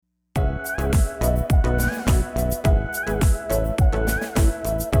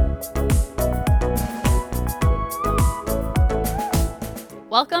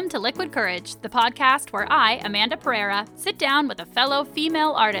Welcome to Liquid Courage, the podcast where I, Amanda Pereira, sit down with a fellow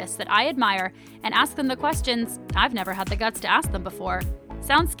female artist that I admire and ask them the questions I've never had the guts to ask them before.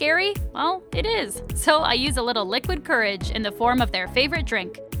 Sounds scary? Well, it is. So I use a little liquid courage in the form of their favorite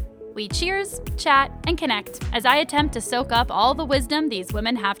drink. We cheers, chat, and connect as I attempt to soak up all the wisdom these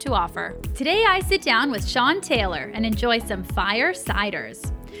women have to offer. Today I sit down with Sean Taylor and enjoy some fire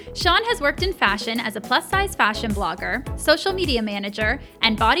ciders. Sean has worked in fashion as a plus-size fashion blogger, social media manager,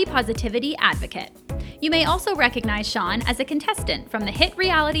 and body positivity advocate. You may also recognize Sean as a contestant from the hit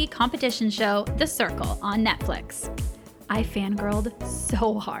reality competition show The Circle on Netflix. I fangirled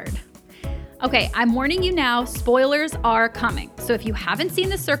so hard. Okay, I'm warning you now, spoilers are coming. So if you haven't seen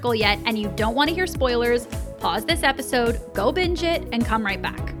The Circle yet and you don't want to hear spoilers, pause this episode, go binge it, and come right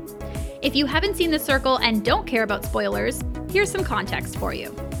back. If you haven't seen The Circle and don't care about spoilers, here's some context for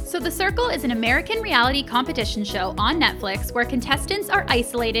you. So The Circle is an American reality competition show on Netflix where contestants are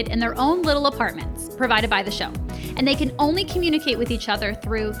isolated in their own little apartments provided by the show. And they can only communicate with each other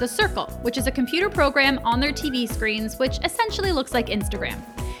through The Circle, which is a computer program on their TV screens, which essentially looks like Instagram.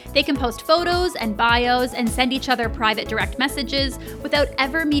 They can post photos and bios and send each other private direct messages without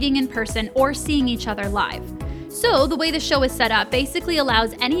ever meeting in person or seeing each other live. So the way the show is set up basically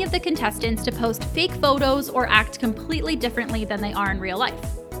allows any of the contestants to post fake photos or act completely differently than they are in real life,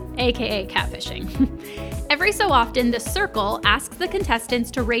 aka catfishing. Every so often, The Circle asks the contestants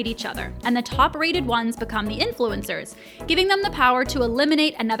to rate each other, and the top-rated ones become the influencers, giving them the power to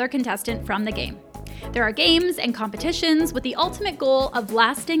eliminate another contestant from the game. There are games and competitions with the ultimate goal of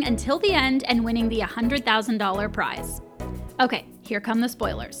lasting until the end and winning the $100,000 prize. Okay, here come the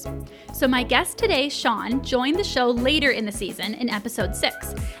spoilers. So my guest today, Sean, joined the show later in the season in episode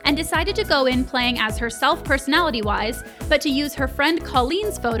 6 and decided to go in playing as herself personality-wise, but to use her friend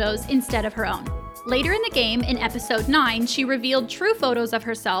Colleen's photos instead of her own. Later in the game, in episode 9, she revealed true photos of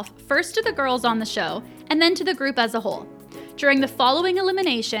herself first to the girls on the show and then to the group as a whole. During the following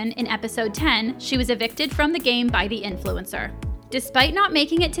elimination, in episode 10, she was evicted from the game by the influencer. Despite not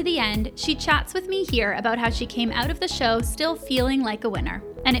making it to the end, she chats with me here about how she came out of the show still feeling like a winner,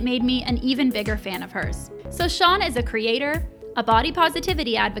 and it made me an even bigger fan of hers. So Sean is a creator, a body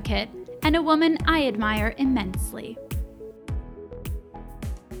positivity advocate, and a woman I admire immensely.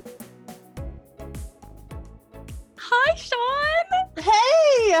 Hi, Sean!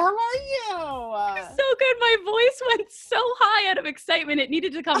 Hey, how are you? So good. My voice went so high out of excitement. It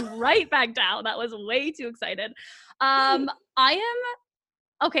needed to come right back down. That was way too excited. I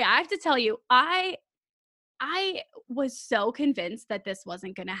have to tell you, I was so convinced that this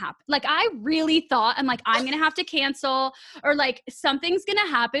wasn't going to happen. Like, I really thought, I'm going to have to cancel or something's going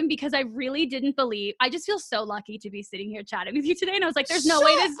to happen because I really didn't believe. I just feel so lucky to be sitting here chatting with you today. And I was like, there's no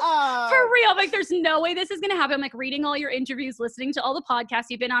way this, for real. There's no way this is going to happen. I'm reading all your interviews, listening to all the podcasts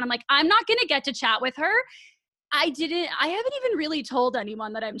you've been on. I'm not going to get to chat with her. I haven't even really told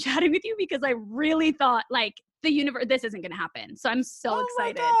anyone that I'm chatting with you because I really thought the universe, this isn't going to happen. So I'm so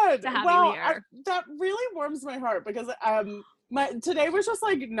excited to have you here. That really warms my heart because today was just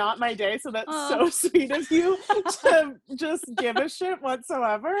not my day. So that's so sweet of you to just give a shit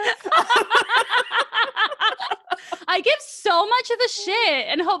whatsoever. I give so much of a shit,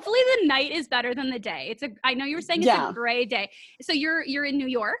 and hopefully the night is better than the day. I know you were saying it's a gray day. So you're in New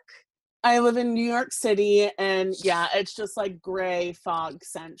York? I live in New York City, and it's just gray fog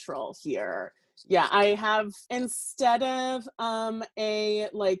central here. Yeah, I have, instead of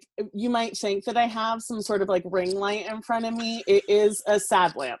you might think that I have some sort of ring light in front of me, it is a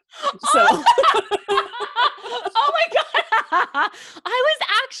sad lamp. So. Oh my God. I was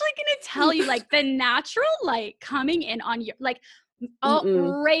actually going to tell you the natural light coming in on your,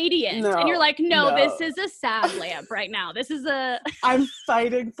 radiant. No, and you're no, this is a sad lamp right now. This is I'm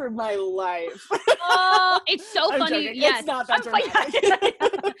fighting for my life. Oh, it's so funny. Joking. Yes. It's not that dramatic.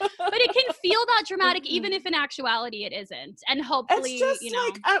 But it can feel that dramatic even if in actuality it isn't. And hopefully, it's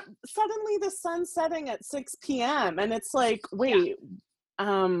just suddenly the sun's setting at 6 p.m. and it's wait,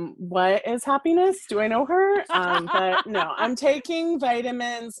 what is happiness? Do I know her? But no, I'm taking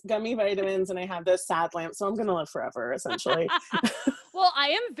gummy vitamins, and I have this sad lamp, so I'm going to live forever, essentially. Well, I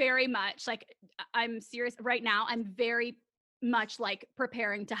am very much I'm serious right now. I'm very much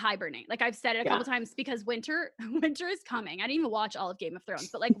preparing to hibernate. I've said it a couple times because winter is coming. I didn't even watch all of Game of Thrones,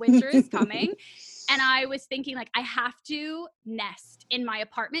 but winter is coming. And I was thinking I have to nest in my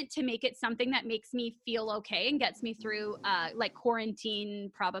apartment to make it something that makes me feel okay and gets me through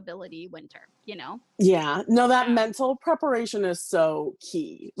quarantine probability winter, you know? Yeah. No, that mental preparation is so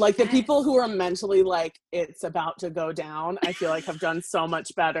key. The people who are mentally it's about to go down, I feel have done so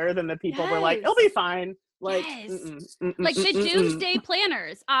much better than the people who were it'll be fine. Like, Yes. Like the doomsday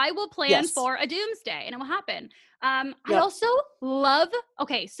planners. I will plan Yes. for a doomsday and it will happen. I Yep. also love,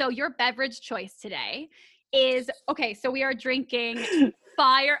 okay, so your beverage choice today is, okay, so we are drinking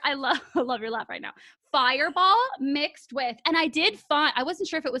I love your laugh right now. Fireball mixed with, and I did find, I wasn't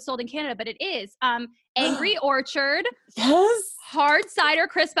sure if it was sold in Canada, but it is, Angry Orchard Yes. hard cider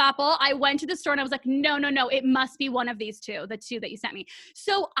crisp apple. I went to the store and I was like, no, it must be one of these two, the two that you sent me.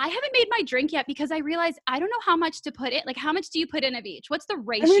 So I haven't made my drink yet because I realized I don't know how much to put in. Like, how much do you put in of each? What's the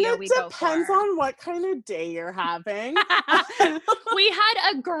ratio we go for? It depends on what kind of day you're having. We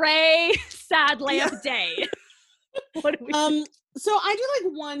had a gray sad lamp day. What do we So I do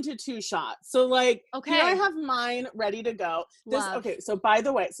like 1 to 2 shots. So like, okay, here I have mine ready to go. Okay. So by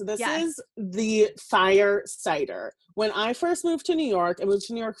the way, so this yes. is the fire cider. When I first moved to New York, I moved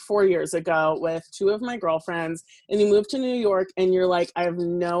to New York 4 years ago with 2 of my girlfriends, and you move to New York and you're like, I have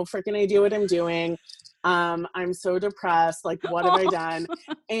no freaking idea what I'm doing. I'm so depressed. Like, what have I done?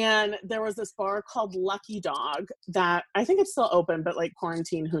 And there was this bar called Lucky Dog that I think it's still open, but like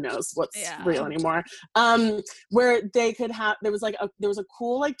quarantine, who knows what's real anymore. Where they could have, there was a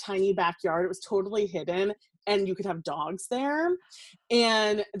cool, like tiny backyard. It was totally hidden and you could have dogs there.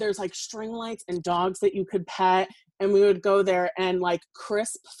 And there's like string lights and dogs that you could pet. And we would go there and like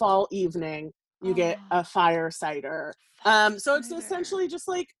crisp fall evening, you get a fire cider. So it's essentially just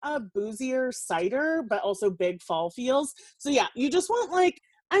like a boozier cider, but also big fall feels. So yeah, you just want like,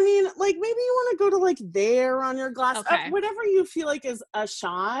 I mean, like maybe you want to go to like there on your glass, whatever you feel like is a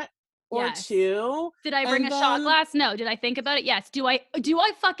shot or two. Did I bring a shot glass? No. Did I think about it? Yes. Do I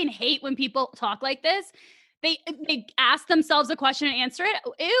fucking hate when people talk like this? They ask themselves a question and answer it.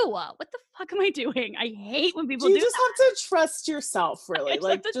 Ew, what the fuck am I doing? I hate when people do that. You just have to trust yourself, really.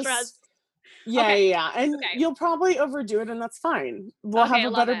 Like just trust. Yeah. And you'll probably overdo it and that's fine. We'll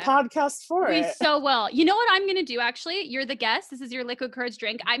have a better podcast for it. We so will. You know what I'm going to do, actually? You're the guest. This is your liquid courage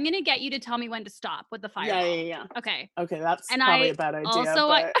drink. I'm going to get you to tell me when to stop with the fireball. Yeah. Okay. That's probably a bad idea. Also,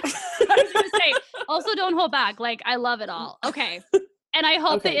 I was going to say, also don't hold back. Like, I love it all. Okay. And I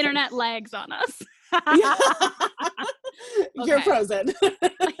hope the internet lags on us. You're frozen.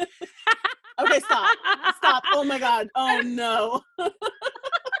 Okay, stop. Oh my God. Oh no.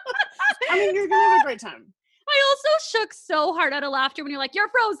 I mean, you're gonna have a great time. I also shook so hard out of laughter when you're like, you're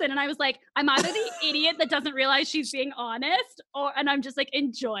frozen. And I was like, I'm either the idiot that doesn't realize she's being honest, and I'm just like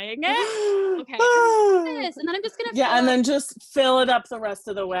enjoying it. Okay. And then I'm just gonna and then just fill it up the rest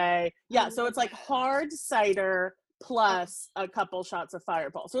of the way. Yeah, so it's like hard cider plus a couple shots of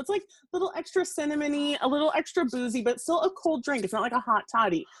Fireball. So it's like a little extra cinnamony, a little extra boozy, but still a cold drink. It's not like a hot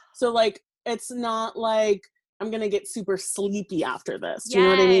toddy. So like, it's not like I'm going to get super sleepy after this. Do you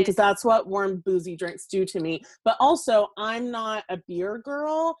know what I mean? Because that's what warm boozy drinks do to me. But also, I'm not a beer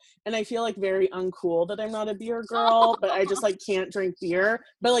girl, and I feel like very uncool that I'm not a beer girl, but I just like can't drink beer.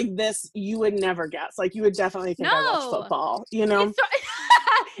 But like this, you would never guess. Like you would definitely think I watch football, you know?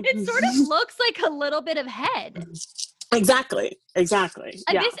 It sort of looks like a little bit of head. Exactly.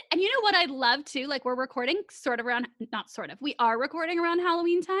 Yeah. And you know what I love too? Like we're recording we are recording around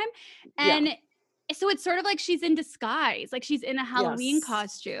Halloween time. And so it's sort of like she's in disguise. Like she's in a Halloween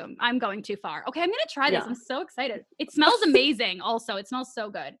costume. I'm going too far. Okay, I'm going to try this. I'm so excited. It smells amazing also. It smells so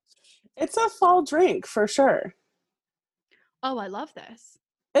good. It's a fall drink for sure. Oh, I love this.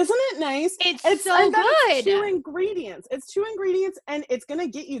 Isn't it nice? It's so good. It's 2 ingredients. And it's going to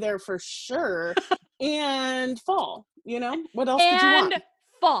get you there for sure. And fall, you know? What else could you want? And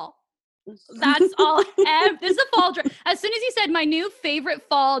fall. That's all. This is a fall drink. As soon as you said my new favorite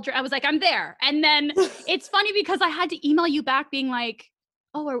fall drink, I was like, I'm there. And then it's funny because I had to email you back being like,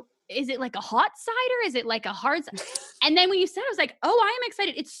 oh, is it like a hot cider? Is it like a hard cider? And then when you said it, I was like, oh, I am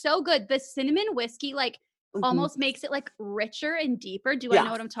excited. It's so good. The cinnamon whiskey, like, almost makes it like richer and deeper. Do I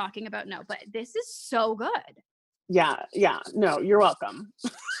know what I'm talking about? No, but this is so good. Yeah. No, you're welcome.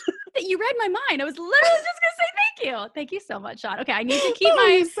 You read my mind. I was literally just gonna say thank you. Thank you so much, Sean. Okay, I need to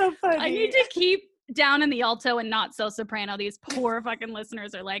keep so funny. I need to keep down in the alto and not so soprano. These poor fucking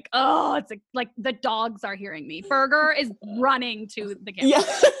listeners are like, oh, it's like the dogs are hearing me. Burger is running to the camera. Yeah.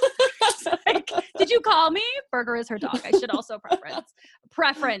 Like, did you call me? Burger is her dog. I should also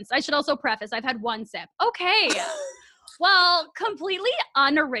preference. I should also preface. I've had one sip. Okay. Well, completely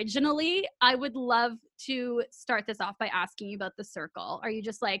unoriginally, I would love to start this off by asking you about the circle. Are you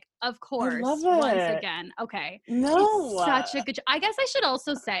just like, of course, I love it. Once again? Okay. No. It's such a good I guess I should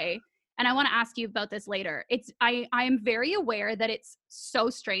also say, and I want to ask you about this later. I am very aware that it's so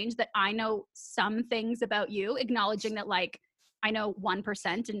strange that I know some things about you, acknowledging that like I know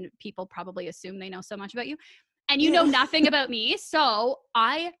 1% and people probably assume they know so much about you. And you know nothing about me. So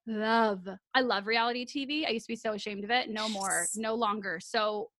I love reality TV. I used to be so ashamed of it. No more, no longer.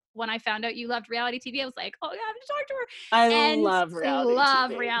 So when I found out you loved reality TV, I was like, oh, I have to talk to her. I And love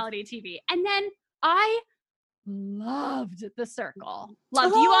reality TV. And then I loved The Circle.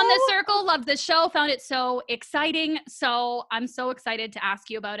 Loved you on The Oh. Circle. Loved the show. Found it so exciting. So I'm so excited to ask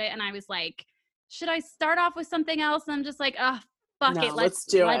you about it. And I was like, should I start off with something else? And I'm just like, fuck No, it. let's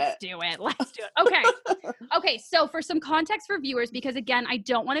do it. Okay. Okay. So for some context for viewers, because again, I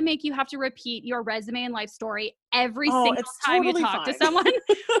don't want to make you have to repeat your resume and life story every single time totally you talk to fine. someone.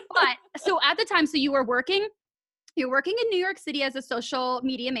 But so at the time, so you were working in New York City as a social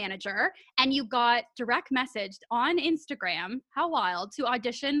media manager, and you got direct messaged on Instagram, how wild, to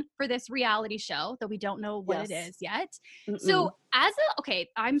audition for this reality show that we don't know what it is yet. So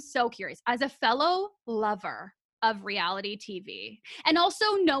I'm so curious, as a fellow lover of reality TV, and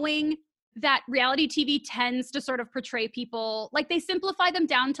also knowing that reality TV tends to sort of portray people, like they simplify them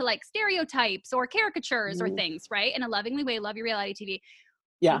down to like stereotypes or caricatures or things, right? In a lovingly way, love your reality TV.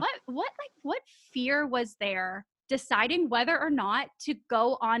 Yeah. What fear was there deciding whether or not to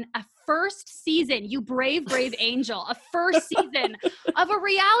go on a first season, you brave angel, a first season of a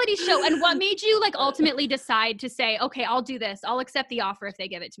reality show? And what made you like ultimately decide to say, okay, I'll do this. I'll accept the offer if they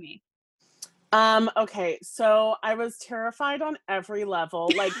give it to me? Okay, so I was terrified on every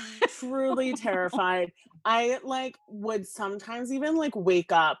level, like truly terrified. I like would sometimes even like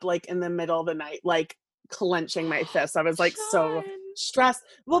wake up like in the middle of the night, like clenching my fists. I was like so stressed.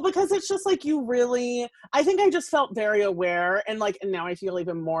 Well, because it's just like I think I just felt very aware, and now I feel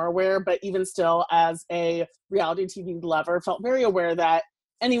even more aware, but even still as a reality TV lover, felt very aware that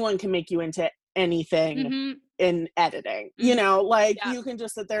anyone can make you into anything in editing, you can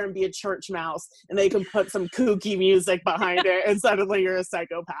just sit there and be a church mouse and they can put some kooky music behind it and suddenly you're a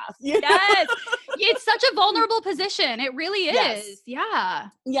psychopath. Yes. It's such a vulnerable position. It really is. Yes. Yeah.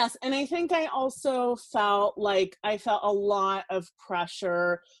 Yes. And I think I also felt like I felt a lot of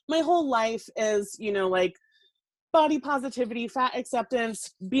pressure. My whole life is, body positivity, fat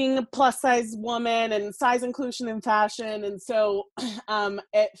acceptance, being a plus size woman, and size inclusion in fashion. And so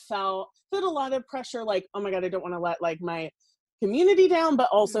it felt a lot of pressure, like, oh my God, I don't want to let like my community down, but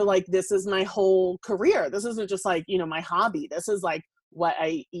also like this is my whole career. This isn't just like, my hobby. This is like what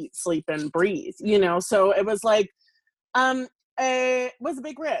I eat, sleep, and breathe, so it was like it was a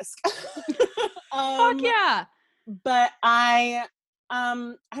big risk. Fuck yeah. But I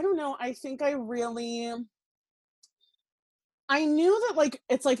don't know, I think I knew that like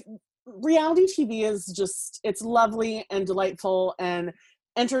it's like reality TV is just, it's lovely and delightful and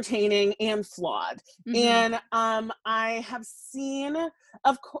entertaining and flawed. And I have seen,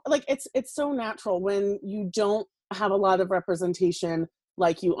 of course, like it's so natural when you don't have a lot of representation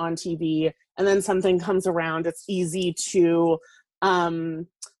like you on TV, and then something comes around, it's easy to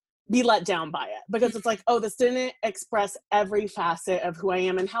be let down by it, because it's like, oh, this didn't express every facet of who I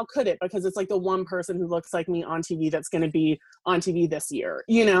am, and how could it? Because it's like the one person who looks like me on TV that's going to be on TV this year,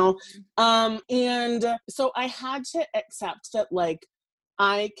 and so I had to accept that like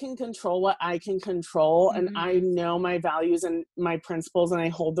I can control what I can control, and I know my values and my principles, and I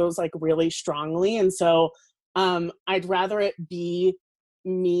hold those like really strongly. And so I'd rather it be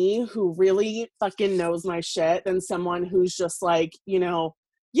me who really fucking knows my shit than someone who's just like,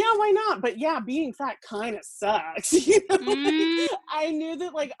 yeah, why not? But yeah, being fat kind of sucks. I knew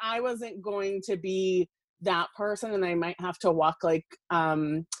that like I wasn't going to be that person, and I might have to walk like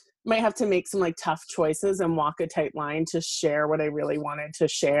might have to make some like tough choices and walk a tight line to share what I really wanted to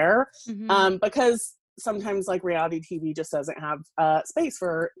share. Because sometimes like reality TV just doesn't have space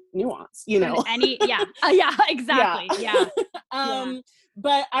for nuance, Exactly. Yeah.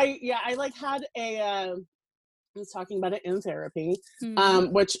 But I like had I was talking about it in therapy,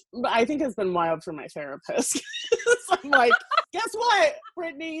 which I think has been wild for my therapist. So I'm like, guess what,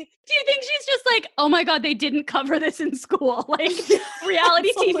 Brittany? Do you think she's just like, oh my God, they didn't cover this in school? Like,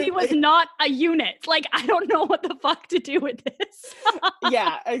 reality TV was not a unit. Like, I don't know what the fuck to do with this.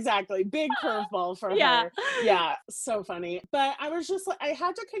 Yeah, exactly. Big curveball for her. Yeah, so funny. But I was just like, I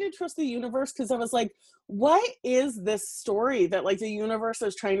had to kind of trust the universe, because I was like, what is this story that like the universe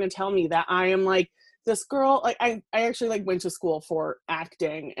is trying to tell me, that I am like this girl? Like I actually like went to school for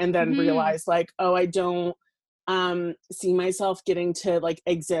acting, and then realized like, oh, I don't see myself getting to like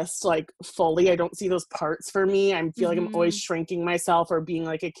exist like fully. I don't see those parts for me. I feel like I'm always shrinking myself or being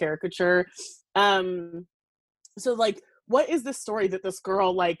like a caricature. So like, what is the story that this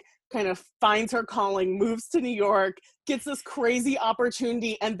girl like kind of finds her calling, moves to New York, gets this crazy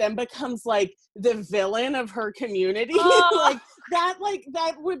opportunity, and then becomes like the villain of her community? Like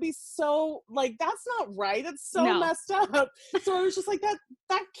that would be so, like, that's not right. It's so No. messed up. So I was just like, that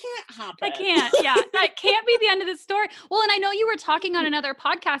can't happen. That can't, yeah. That can't be the end of the story. Well, and I know you were talking on another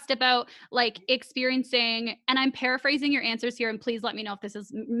podcast about like experiencing, and I'm paraphrasing your answers here, and please let me know if this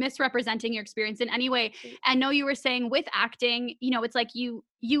is misrepresenting your experience in any way. I know you were saying with acting, you know, it's like you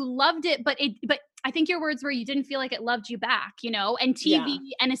loved it, but I think your words were you didn't feel like it loved you back, you know, and TV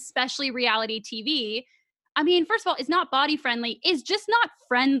and especially reality TV. I mean, first of all, it's not body friendly, it's just not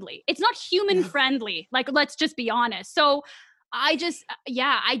friendly. It's not human friendly. Like, let's just be honest. So I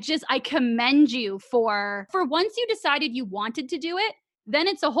commend you for once you decided you wanted to do it, then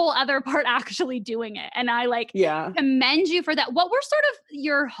it's a whole other part actually doing it. And I commend you for that. What were sort of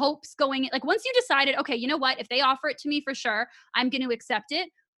your hopes going, like once you decided, okay, you know what, if they offer it to me for sure, I'm going to accept it.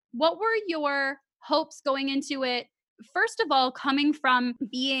 What were your hopes going into it? First of all, coming from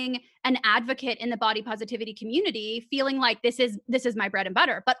being an advocate in the body positivity community, feeling like this is my bread and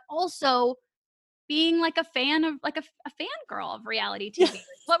butter, but also being like a fan of like a fangirl of reality TV.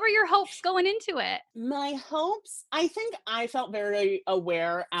 What were your hopes going into it? My hopes, I think I felt very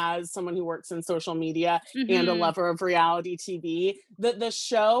aware as someone who works in social media and a lover of reality TV, that the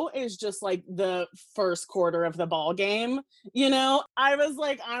show is just like the first quarter of the ball game. You know, I was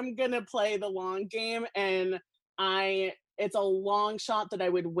like, I'm going to play the long game, and it's a long shot that I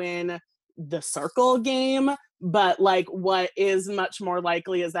would win the circle game, but like what is much more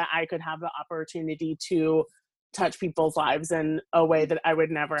likely is that I could have the opportunity to touch people's lives in a way that I would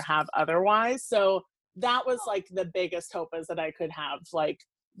never have otherwise. So that was like the biggest hope, is that I could have, like,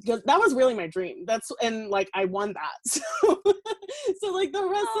 because that was really my dream. And like I won that. So like the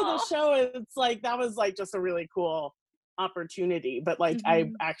rest of the show, it's like that was like just a really cool opportunity, but like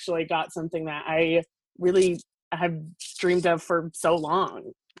I actually got something that I really have dreamed of for so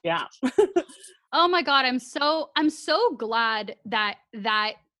long. Yeah. Oh my God. I'm so glad that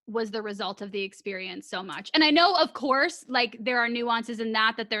was the result of the experience so much. And I know, of course, like there are nuances in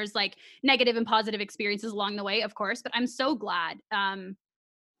that there's like negative and positive experiences along the way, of course, but I'm so glad.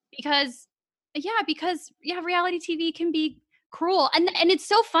 Because reality TV can be cruel. And it's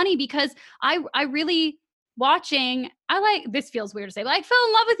so funny because I really this feels weird to say, but I fell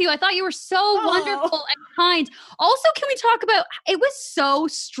in love with you. I thought you were so wonderful and kind. Also, can we talk about, it was so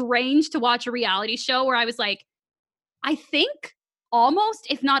strange to watch a reality show where I was like, I think almost,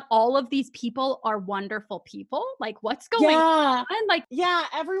 if not all of these people are wonderful people. Like, what's going on? Like, yeah,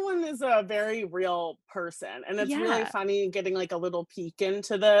 everyone is a very real person. And it's really funny getting like a little peek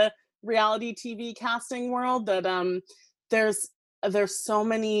into the reality TV casting world, that there's so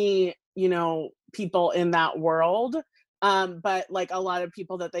many, you know, people in that world. But like a lot of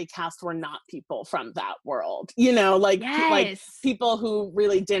people that they cast were not people from that world, you know, like people who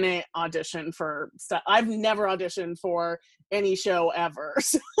really didn't audition for stuff. I've never auditioned for any show ever.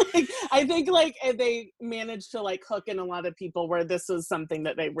 So like, I think like they managed to like hook in a lot of people where this was something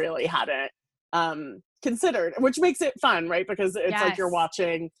that they really hadn't considered, which makes it fun, right? Because it's like you're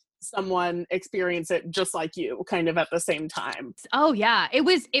watching someone experience it just like you, kind of at the same time. Oh yeah, it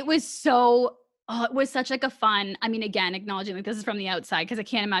was so. Oh, it was such like a fun, I mean, again, acknowledging like this is from the outside, because I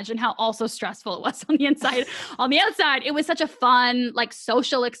can't imagine how also stressful it was on the inside. On the outside, it was such a fun, like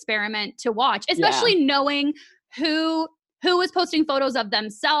social experiment to watch, especially knowing who was posting photos of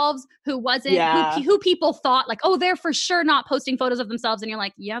themselves, who wasn't, who people thought like, oh, they're for sure not posting photos of themselves. And you're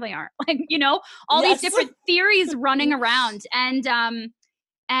like, yeah, they are. Like, you know, all these different theories running around.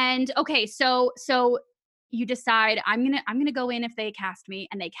 And okay, so you decide I'm going to go in if they cast me,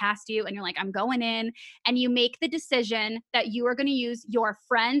 and they cast you, and you're like, I'm going in, and you make the decision that you are going to use your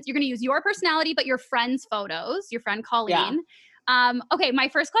friends. You're going to use your personality, but your friend's photos, your friend Colleen. Okay. My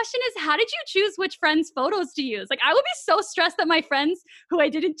first question is, how did you choose which friends' photos to use? Like, I would be so stressed that my friends who I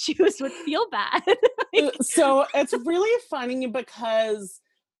didn't choose would feel bad. So it's really funny because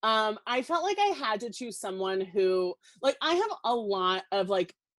I felt like I had to choose someone who, like, I have a lot of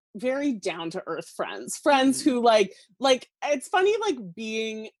like very down to earth friends who like it's funny, like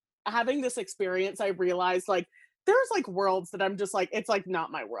having this experience, I realized like there's like worlds that I'm just like, it's like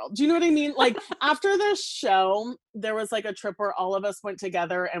not my world. Do you know what I mean? Like after this show, there was like a trip where all of us went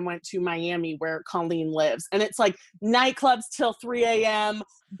together and went to Miami, where Colleen lives. And it's like nightclubs till 3 a.m.,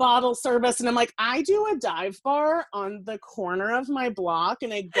 bottle service. And I'm like, I do a dive bar on the corner of my block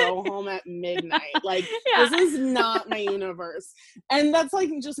and I go home at midnight. Like, this is not my universe. And that's like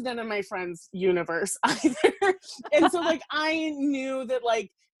just none of my friends' universe either. And so like, I knew that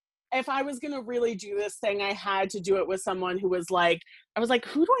like, if I was going to really do this thing, I had to do it with someone who was like, I was like,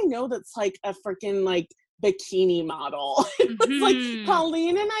 who do I know that's like a freaking like bikini model? It was like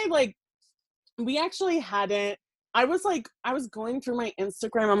Colleen and I, like, we actually hadn't I was going through my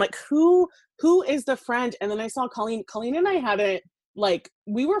Instagram. I'm like, who is the friend? And then I saw Colleen. Colleen and I hadn't, like,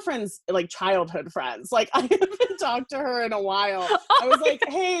 we were friends, like childhood friends. Like, I haven't talked to her in a while. I was like,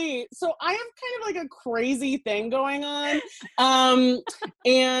 hey, so I have kind of like a crazy thing going on.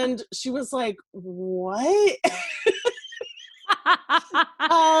 And she was like, what?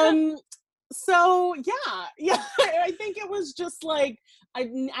 So yeah, I think it was just like,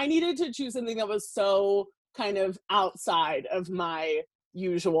 I needed to choose something that was so kind of outside of my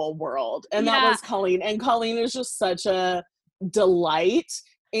usual world. And that was Colleen. And Colleen is just such a delight,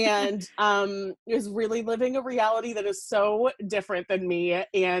 and is really living a reality that is so different than me.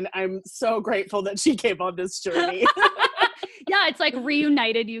 And I'm so grateful that she came on this journey. Yeah, it's like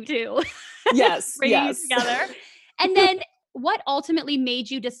reunited you two. Yes. You together. And then what ultimately made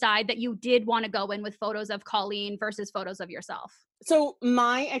you decide that you did want to go in with photos of Colleen versus photos of yourself? So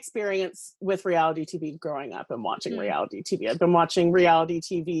my experience with reality TV growing up and watching reality TV, I've been watching reality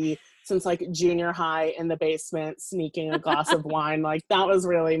TV since like junior high in the basement, sneaking a glass of wine. Like, that was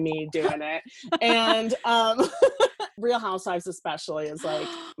really me doing it. And Real Housewives especially is like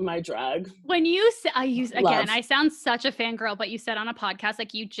my drug. When you say, I sound such a fangirl, but you said on a podcast,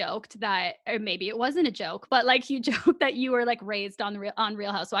 like, you joked that, or maybe it wasn't a joke, but like, you joked that you were like raised on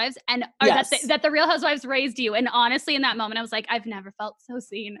Real Housewives, and that the Real Housewives raised you. And honestly, in that moment, I was like, I've never felt so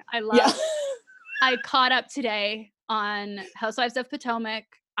seen. I caught up today on Housewives of Potomac.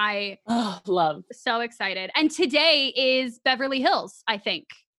 Love. So excited. And today is Beverly Hills, I think.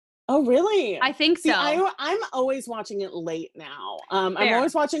 Oh, really? I think so. See, I'm always watching it late now. I'm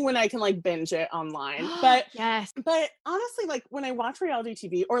always watching when I can like binge it online. But yes. But honestly, like, when I watch reality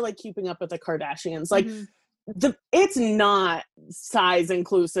TV or like Keeping Up with the Kardashians, like it's not size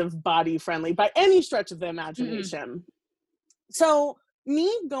inclusive, body friendly by any stretch of the imagination. So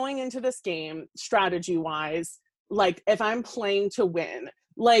me going into this game strategy wise, like, if I'm playing to win,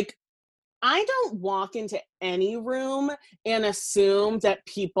 like, I don't walk into any room and assume that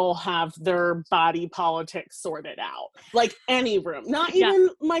people have their body politics sorted out. Like, any room, not even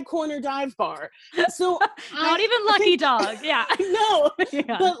my corner dive bar. So not even Lucky Dog. Yeah. No.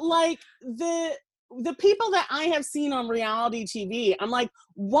 Yeah. But like the people that I have seen on reality TV, I'm like,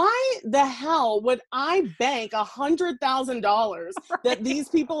 why the hell would I bank $100,000 that these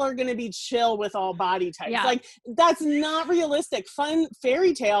people are going to be chill with all body types? Yeah. Like, that's not realistic. Fun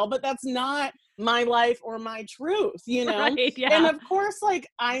fairy tale, but that's not my life or my truth, you know? Right, yeah. And of course, like,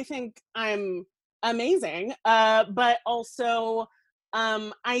 I think I'm amazing. But also,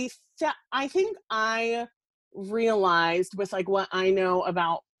 I think I realized with like what I know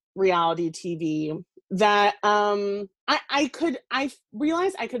about reality TV that I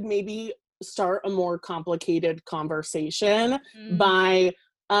realized I could maybe start a more complicated conversation by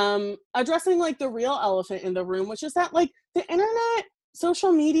addressing like the real elephant in the room, which is that like the internet,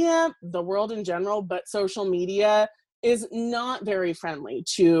 social media, the world in general, but social media is not very friendly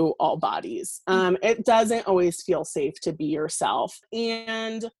to all bodies. It doesn't always feel safe to be yourself.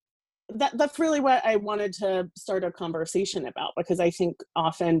 And that's really what I wanted to start a conversation about, because I think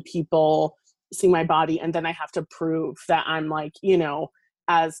often people see my body and then I have to prove that I'm like, you know,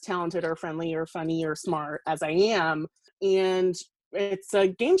 as talented or friendly or funny or smart as I am. And it's a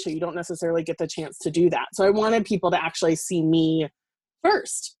game show. You don't necessarily get the chance to do that. So I wanted people to actually see me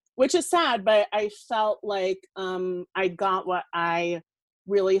first, which is sad, but I felt like I got what I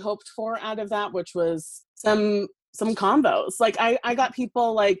really hoped for out of that, which was some combos. Like I got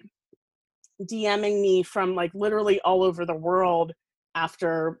people like DMing me from like literally all over the world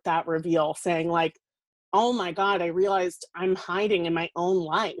after that reveal saying like, oh my God, I realized I'm hiding in my own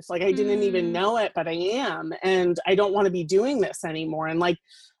life. Like, I didn't even know it, but I am. And I don't want to be doing this anymore. And like,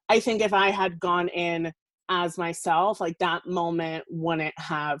 I think if I had gone in as myself, like, that moment wouldn't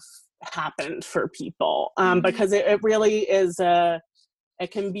have happened for people. Because it really is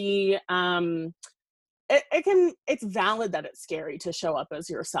it can be, it's valid that it's scary to show up as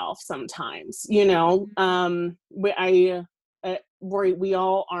yourself sometimes, you know. We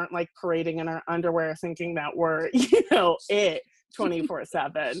all aren't like parading in our underwear thinking that we're, you know, it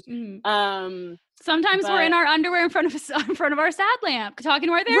 24/7. Sometimes we're in our underwear in front of our sad lamp, talking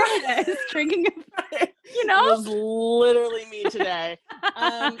to our therapist, drinking, you know. It was literally me today.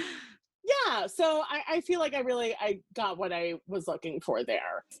 Yeah, so I feel like I got what I was looking for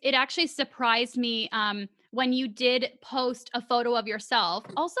there. It actually surprised me when you did post a photo of yourself.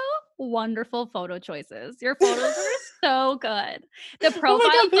 Also, wonderful photo choices. Your photos are so good. The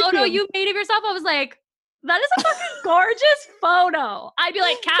profile photo you made of yourself, I was like, that is a fucking gorgeous photo. I'd be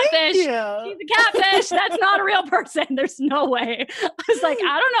like, catfish. She's a catfish. That's not a real person. There's no way. I was like,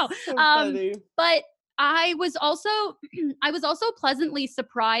 I don't know. So funny. But I was also pleasantly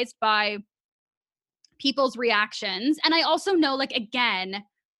surprised by people's reactions. And I also know, like, again,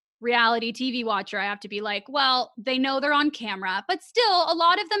 reality TV watcher, I have to be like, well, they know they're on camera, but still a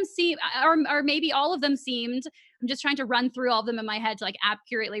lot of them seem, or maybe all of them seemed, I'm just trying to run through all of them in my head to like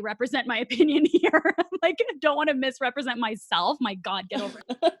accurately represent my opinion here. Like, don't want to misrepresent myself. My God, get over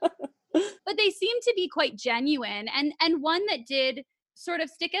it. But they seem to be quite genuine. And one that did sort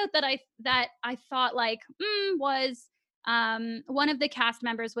of stick out that I thought like, was one of the cast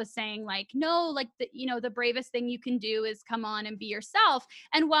members was saying like, no, like the bravest thing you can do is come on and be yourself.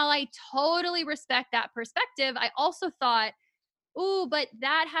 And while I totally respect that perspective, I also thought, oh, but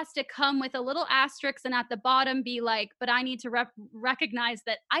that has to come with a little asterisk and at the bottom be like, but I need to recognize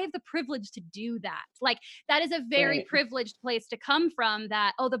that I have the privilege to do that. Like, that is a very privileged place to come from,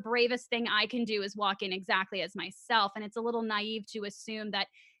 that, oh, the bravest thing I can do is walk in exactly as myself. And it's a little naive to assume that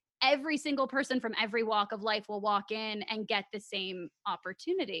every single person from every walk of life will walk in and get the same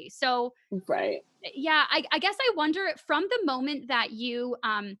opportunity. So, yeah, I guess I wonder, from the moment that you,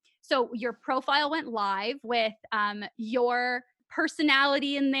 so your profile went live with your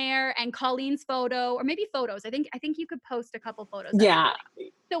personality in there and Colleen's photo, or maybe photos. I think you could post a couple photos. Yeah.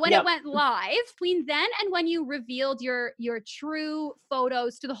 So when it went live, between then and when you revealed your true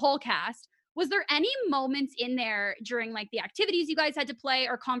photos to the whole cast, was there any moments in there during like the activities you guys had to play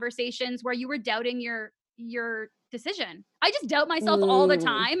or conversations where you were doubting your decision? I just doubt myself all the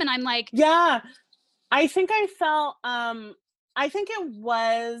time, and I'm like, yeah, I think I felt, I think it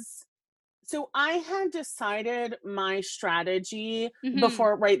was, so I had decided my strategy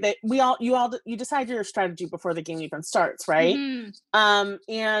before, right? That you decide your strategy before the game even starts, right?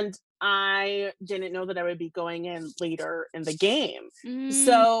 And I didn't know that I would be going in later in the game.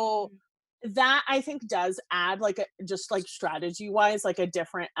 So that I think does add like just like strategy wise, like a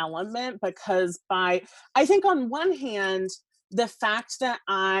different element, because I think on one hand, the fact that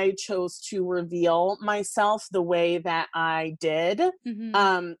I chose to reveal myself the way that I did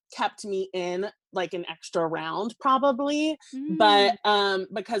kept me in like an extra round probably. But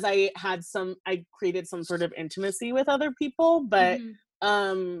because I created some sort of intimacy with other people, but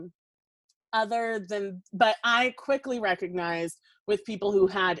but I quickly recognized with people who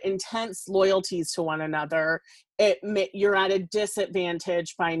had intense loyalties to one another, you're at a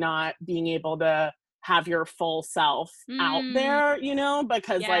disadvantage by not being able to have your full self out there,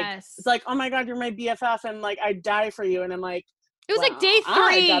 because like, it's like, oh my God, you're my BFF and like, I'd die for you. And I'm like, it was like day 3.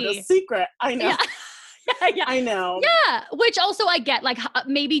 I got a secret. I know. Yeah. Yeah. I know. Yeah. Which also I get, like,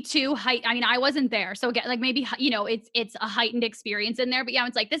 maybe too height. I mean, I wasn't there. So again, like maybe, it's a heightened experience in there, but yeah,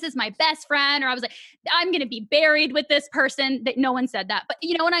 it's like, this is my best friend. Or I was like, I'm going to be buried with this person. That no one said that, but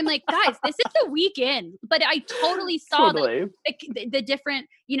and I'm like, guys, this is the weekend. But I totally saw the different,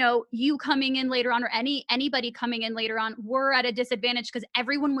 you coming in later on, or anybody coming in later on, were at a disadvantage because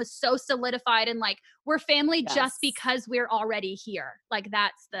everyone was so solidified and like, we're family just because we're already here. Like,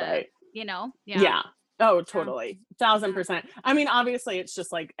 that's the, Yeah. Oh, totally. 1,000%. I mean, obviously it's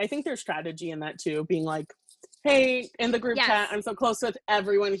just like, I think there's strategy in that too, being like, hey, in the group chat, I'm so close with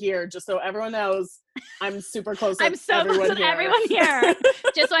everyone here, just so everyone knows I'm super close with everyone here.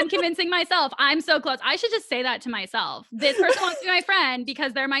 Just so I'm convincing myself I'm so close. I should just say that to myself. This person wants to be my friend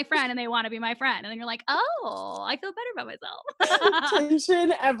because they're my friend and they want to be my friend. And then you're like, oh, I feel better about myself.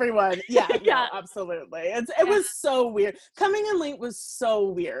 Attention, everyone. Yeah, no, absolutely. It was so weird. Coming in late was so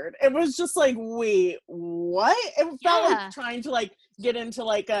weird. It was just like, wait, what? It felt like trying to like get into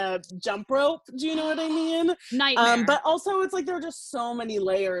like a jump rope. Do you know what I mean? Nightmare. But also it's like there are just so many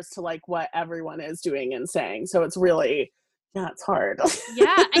layers to like what everyone is doing and saying. So it's really, it's hard.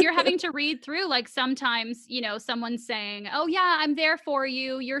 Yeah. And you're having to read through, like, sometimes, someone's saying, oh yeah, I'm there for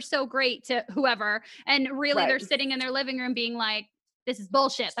you, you're so great, to whoever. And really they're sitting in their living room being like, this is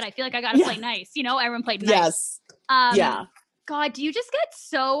bullshit, but I feel like I got to play nice. Everyone played nice. Yes. God, do you just get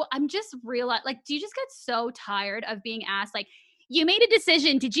so, do you just get so tired of being asked, like, you made a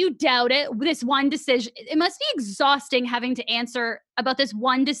decision, did you doubt it? This one decision. It must be exhausting having to answer about this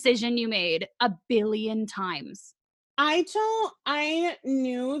one decision you made 1 billion times. I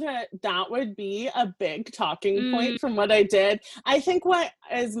knew that would be a big talking point from what I did. I think what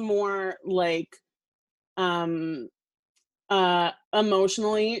is more like,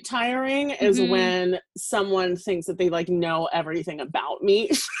 emotionally tiring is when someone thinks that they like know everything about me.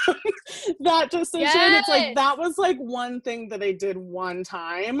 That decision, it's like, that was like one thing that I did one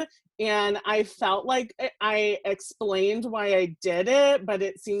time and I felt like I explained why I did it, but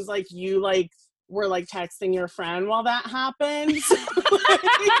it seems like you like were like texting your friend while that happened.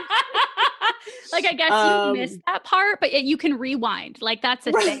 Like, I guess you missed that part, but you can rewind. Like, that's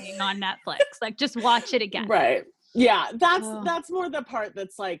a thing on Netflix. Like, just watch it again. Right. Yeah. That's more the part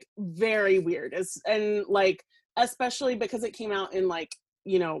that's like very weird and like, especially because it came out in like,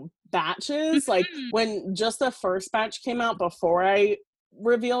 you know, batches. Like when just the first batch came out before I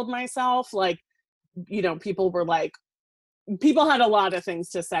revealed myself, like, you know, people had a lot of things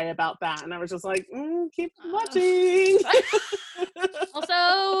to say about that. And I was just like, keep watching. Also,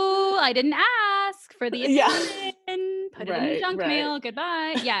 I didn't ask for the opinion. Put it in the junk mail.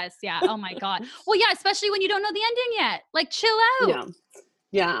 Goodbye. Yes. Yeah. Oh my God. Well, yeah, especially when you don't know the ending yet. Like, chill out.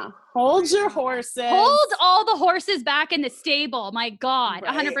 Yeah. Hold your horses. Hold all the horses back in the stable. My God.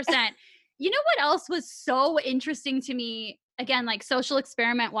 100%. You know what else was so interesting to me, again, like social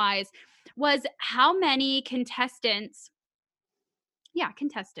experiment wise, was how many contestants,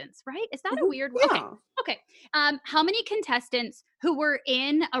 right? Is that a weird word? Yeah. Okay. How many contestants who were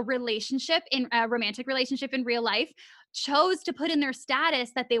in a relationship, in a romantic relationship in real life, chose to put in their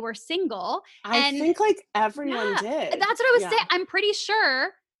status that they were single? I think like everyone did. That's what I was saying. I'm pretty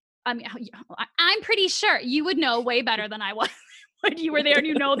sure. I'm pretty sure you would know way better than I was. When you were there and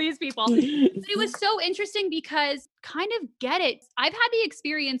you know these people. But it was so interesting because kind of get it. I've had the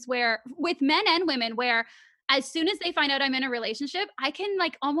experience where with men and women where as soon as they find out I'm in a relationship, I can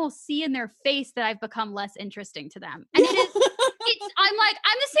like almost see in their face that I've become less interesting to them. And I'm like,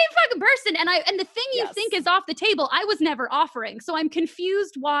 I'm the same fucking person. And the thing you think is off the table, I was never offering. So I'm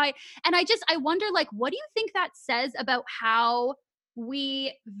confused why. And I wonder, like, what do you think that says about how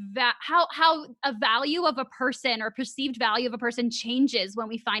how a value of a person or perceived value of a person changes when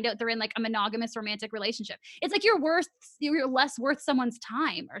we find out they're in like a monogamous romantic relationship? It's like you're less worth someone's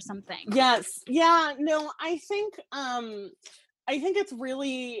time or something. Yes. Yeah. No, I think it's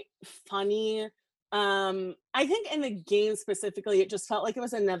really funny. I think in the game specifically, it just felt like it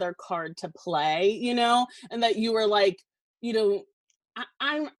was another card to play, you know, and that you were like, you know,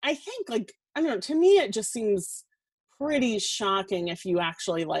 I think like, I don't know, to me, it just seems pretty shocking if you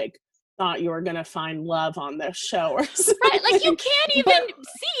actually like thought you were gonna find love on this show or something. Right, like you can't even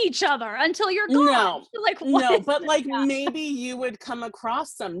see each other until you're gone. No, like what? No, but like maybe you would come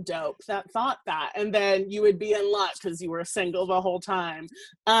across some dope that thought that, and then you would be in luck because you were single the whole time.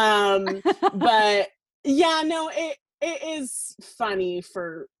 But yeah, no, it is funny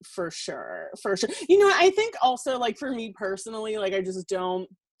for sure. You know, I think also like for me personally, like I just don't.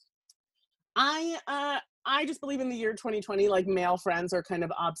 I just believe in the year 2020, like male friends are kind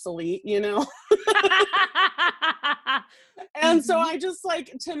of obsolete, you know? And so I just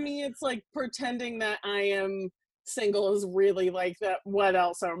like, to me, it's like pretending that I am single is really like that. What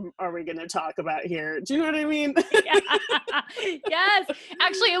else are we going to talk about here? Do you know what I mean? Yes.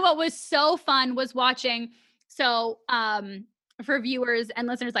 Actually, what was so fun was watching. So for viewers and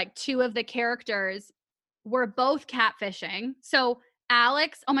listeners, like two of the characters were both catfishing. So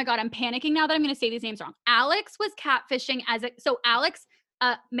Alex, oh my God, I'm panicking now that I'm going to say these names wrong. Alex was catfishing Alex,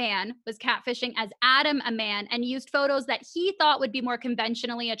 a man, was catfishing as Adam, a man, and used photos that he thought would be more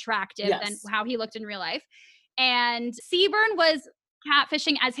conventionally attractive than how he looked in real life. And Seaburn was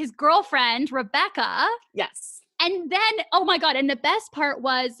catfishing as his girlfriend, Rebecca. Yes. And then, oh my God, and the best part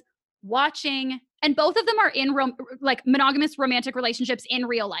was watching, and both of them are in like monogamous romantic relationships in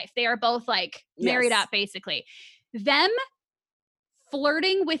real life. They are both like married up, basically. Them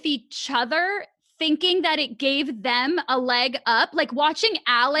flirting with each other, thinking that it gave them a leg up, like watching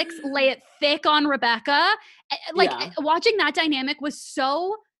Alex lay it thick on Rebecca, like watching that dynamic was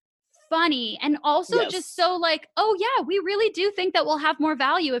so funny. And also just so like, oh yeah, we really do think that we'll have more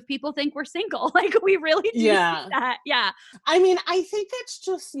value if people think we're single. Like we really do think that. Yeah. I mean, I think it's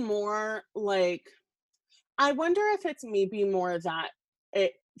just more like, I wonder if it's maybe more that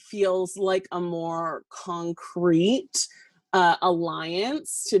it feels like a more concrete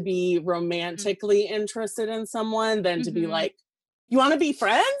alliance to be romantically interested in someone than to be like, you want to be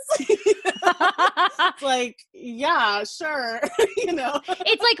friends? It's like, yeah, sure. You know,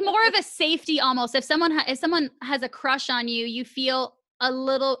 it's like more of a safety almost. If someone has a crush on you, you feel a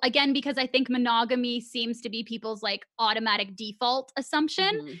little, again, because I think monogamy seems to be people's like automatic default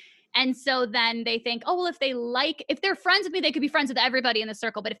assumption. And so then they think, oh, well, if they're friends with me, they could be friends with everybody in the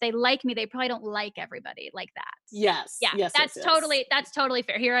circle. But if they like me, they probably don't like everybody like that. Yes. Yeah. Yes, that's totally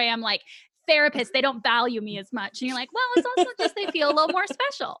fair. Here I am like, therapists, they don't value me as much. And you're like, well, it's also just they feel a little more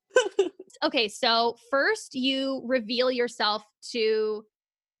special. Okay. So first you reveal yourself to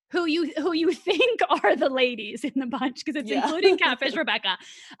who you think are the ladies in the bunch, because it's including Catfish Rebecca.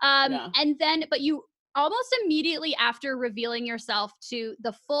 And then, but you almost immediately after revealing yourself to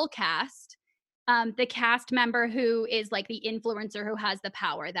the full cast, the cast member who is like the influencer who has the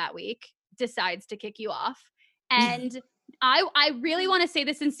power that week, decides to kick you off. And I really want to say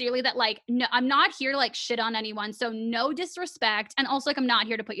this sincerely, that like, no, I'm not here to like shit on anyone. So no disrespect. And also like, I'm not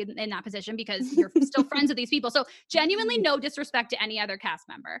here to put you in that position because you're still friends with these people. So genuinely no disrespect to any other cast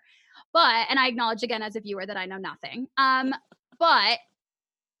member. But, and I acknowledge again as a viewer that I know nothing. But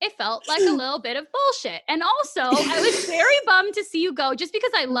it felt like a little bit of bullshit. And also I was very bummed to see you go, just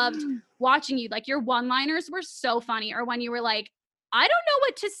because I loved watching you. Like your one-liners were so funny. Or when you were like, I don't know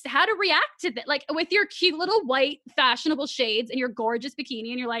how to react to that. Like with your cute little white fashionable shades and your gorgeous bikini.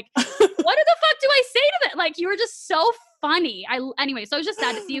 And you're like, what the fuck do I say to that? Like you were just so funny. Anyway, so I was just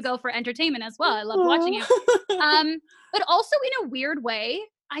sad to see you go for entertainment as well. I loved watching you. But also in a weird way,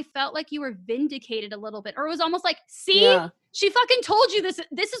 I felt like you were vindicated a little bit, or it was almost like, see, she fucking told you this.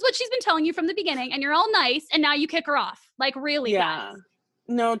 This is what she's been telling you from the beginning, and you're all nice, and now you kick her off. Like, really, guys.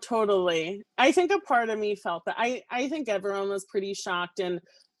 No, totally. I think a part of me felt that. I think everyone was pretty shocked, and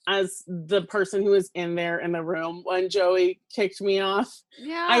as the person who was in there in the room when Joey kicked me off,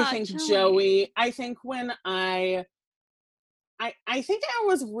 I think Joey. I think when I think I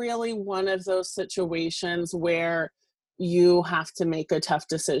was really one of those situations where you have to make a tough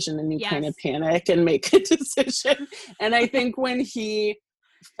decision and you kind of panic and make a decision. And I think when he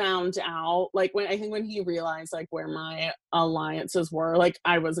found out, like when he realized like where my alliances were, like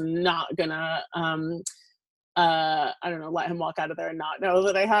I was not gonna I don't know, let him walk out of there and not know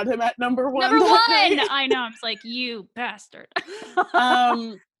that I had him at number one. I know. I'm just like, you bastard.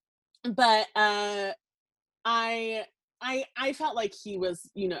 But I felt like he was,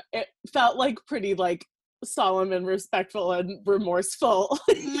 you know, it felt like pretty like solemn and respectful and remorseful,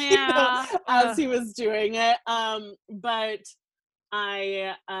 you know, as he was doing it. But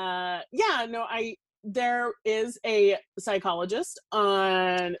there is a psychologist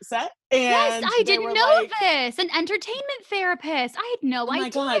on set. And yes, I didn't know this. An entertainment therapist. I had no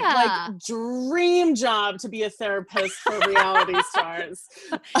idea. Oh my God, like dream job to be a therapist for reality stars.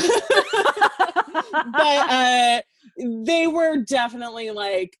 But they were definitely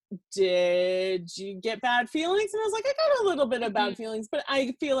like, did you get bad feelings? And I was like, I got a little bit of bad feelings, but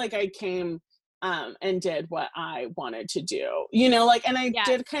I feel like I came and did what I wanted to do, you know, like, and I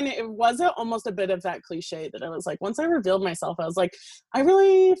did kind of, it was almost a bit of that cliche that I was like, once I revealed myself, I was like, I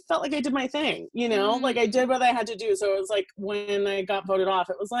really felt like I did my thing, you know, like I did what I had to do. So it was like, when I got voted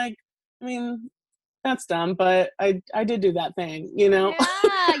off, it was like, I mean, that's dumb, but I did do that thing, you know?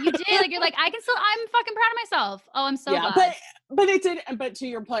 Yeah, you did. Like, you're like, I'm fucking proud of myself. Oh, I'm so glad. But it did, but to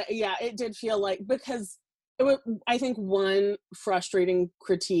your point, it did feel like, because it was, I think one frustrating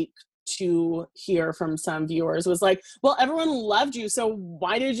critique to hear from some viewers was like, well, everyone loved you, so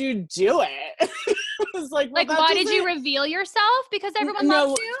why did you do it? It was like, well, why did you reveal yourself? Because everyone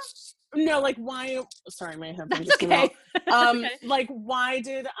loved you? No, like, why? Sorry, my headphones just came out. Like, why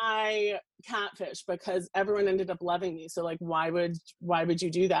did I catfish? Because everyone ended up loving me. So, like, why would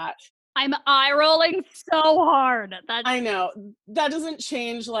you do that? I'm eye rolling so hard. I know that doesn't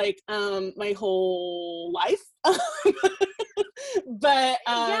change like my whole life. But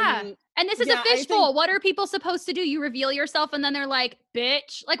and this is a fishbowl. What are people supposed to do? You reveal yourself and then they're like,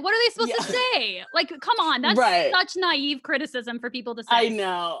 bitch. Like, what are they supposed to say? Like, come on, that's such naive criticism for people to say. I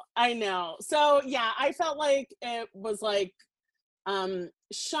know. So I felt like it was like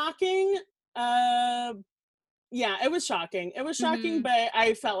shocking. It was shocking. It was shocking, but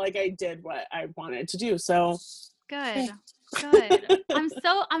I felt like I did what I wanted to do. So good.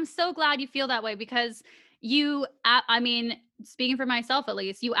 I'm so glad you feel that way, because you, I mean, speaking for myself, at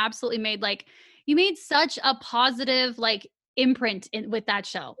least, you absolutely made such a positive, like, imprint with that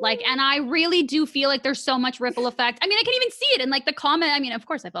show. Like, and I really do feel like there's so much ripple effect. I mean, I can even see it in like the comment. I mean, of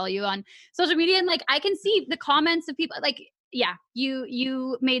course I follow you on social media, and like, I can see the comments of people like,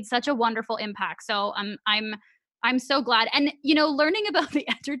 you made such a wonderful impact. So I'm so glad. And, you know, learning about the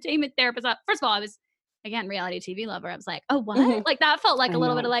entertainment therapist, first of all, I was, again, reality TV lover. I was like, oh, what? Like, that felt like a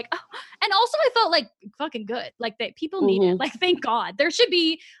little bit of like, oh. And also I felt like fucking good. Like, that people need it. Like, thank God. There should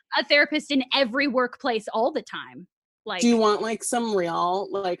be a therapist in every workplace all the time. Like, do you want like some real,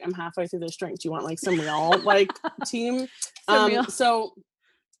 like, I'm halfway through this drink. Do you want like some real, like, team? So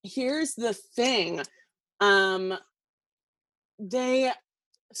here's the thing.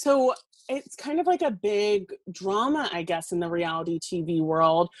 So it's kind of like a big drama, I guess, in the reality TV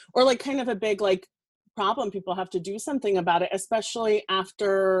world, or like kind of a big like problem. People have to do something about it, especially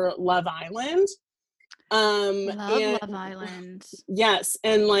after Love Island. Love Island. Yes.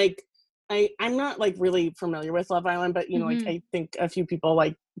 And like, I'm not like really familiar with Love Island, but you know, like, I think a few people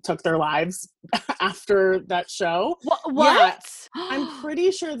like took their lives after that show. What? Yeah, I'm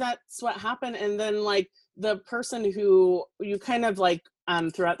pretty sure that's what happened. And then like the person who you kind of like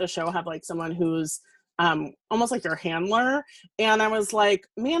throughout the show have like someone who's almost like your handler. And I was like,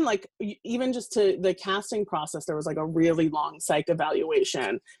 man, like even just to the casting process, there was like a really long psych evaluation.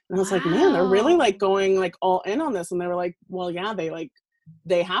 And I was like, man, they're really like going like all in on this. And they were like, well, yeah,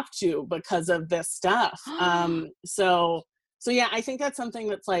 they have to because of this stuff. So yeah, I think that's something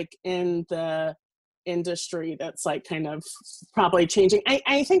that's like in the industry that's like kind of probably changing.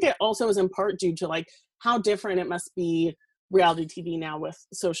 I think it also is in part due to like how different it must be reality TV now with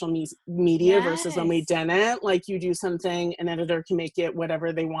social media versus when we didn't. Like you do something, an editor can make it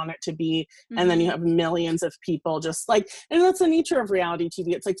whatever they want it to be, and then you have millions of people just like, and that's the nature of reality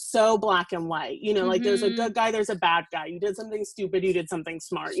TV. It's like so black and white, you know, like there's a good guy, there's a bad guy. You did something stupid, you did something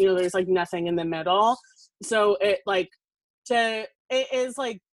smart. You know, there's like nothing in the middle. So it is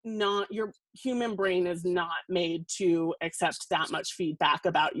like not, your human brain is not made to accept that much feedback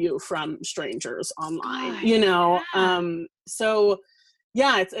about you from strangers online, you know? So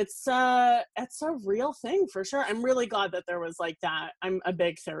yeah, it's a real thing for sure. I'm really glad that there was like that. I'm a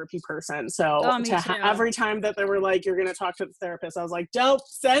big therapy person. So every time that they were like, you're going to talk to the therapist, I was like, dope,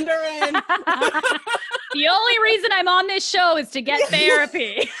 send her in. The only reason I'm on this show is to get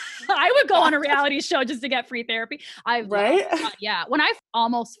therapy. I would go on a reality show just to get free therapy. Yeah. When I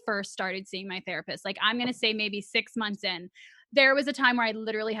almost first started seeing my therapist, like I'm going to say maybe 6 months in, there was a time where I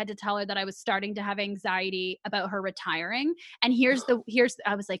literally had to tell her that I was starting to have anxiety about her retiring. And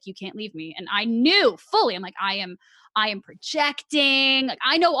I was like, you can't leave me. And I knew fully, I'm like, I am projecting. Like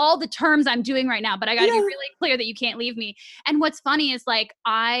I know all the terms I'm doing right now, but I got to be really clear that you can't leave me. And what's funny is like,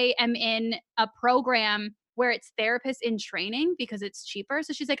 I am in a program where it's therapists in training because it's cheaper.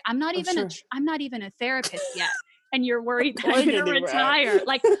 So she's like, I'm not even a therapist yet. And you're worried that I'm going to retire. Right.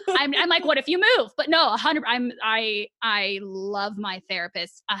 Like, I'm like, what if you move? But no, 100, I love my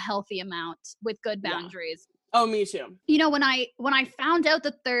therapist a healthy amount with good boundaries. Yeah. Oh, me too. You know, when I found out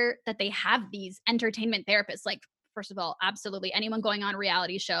that they have these entertainment therapists, like, first of all, absolutely anyone going on a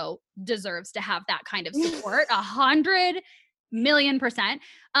reality show deserves to have that kind of support. 100 million %.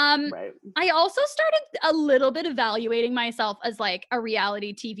 Right. I also started a little bit evaluating myself as like a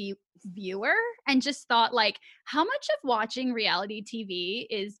reality TV viewer and just thought like, how much of watching reality TV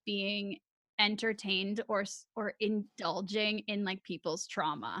is being entertained or indulging in like people's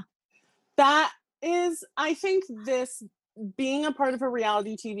trauma? That is, I think this being a part of a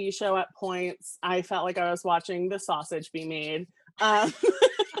reality TV show at points, I felt like I was watching the sausage be made. I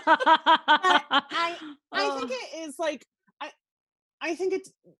think it is like, I think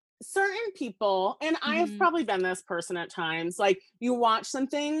it's certain people, and I've probably been this person at times, like you watch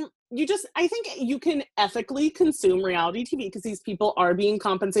something, I think you can ethically consume reality TV because these people are being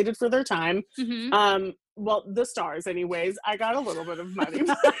compensated for their time. Well, the stars anyways. I got a little bit of money.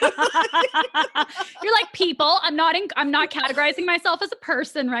 You're like, people, I'm not categorizing myself as a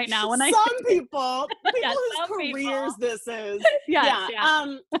person right now. When people whose careers this is.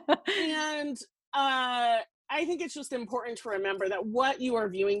 And I think it's just important to remember that what you are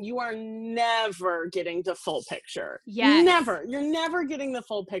viewing, you are never getting the full picture. Yes. Never. You're never getting the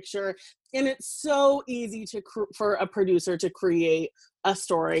full picture. And it's so easy for a producer to create a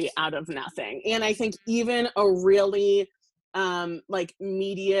story out of nothing. And I think even a really like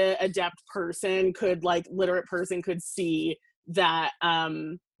media adept person literate person could see that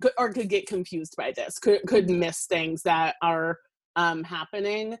could get confused by this, could miss things that are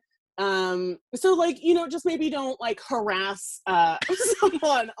happening. So like, you know, just maybe don't like harass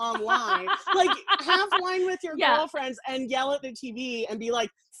someone online. Like have wine with your girlfriends and yell at the TV and be like,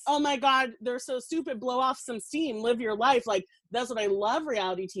 oh my God, they're so stupid, blow off some steam, live your life. Like that's what I love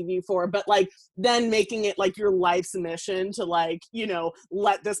reality TV for. But like then making it like your life's mission to like, you know,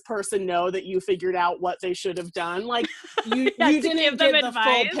 let this person know that you figured out what they should have done. Like you didn't get the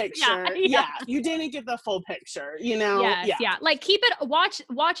full picture. Yeah. You didn't get the full picture, you know? Yeah. Like watch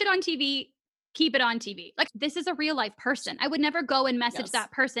it on TV. Keep it on TV. Like this is a real life person. I would never go and message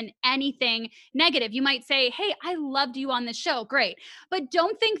that person anything negative. You might say, hey, I loved you on the show. Great. But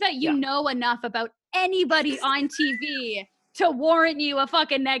don't think that you know enough about anybody on TV to warrant you a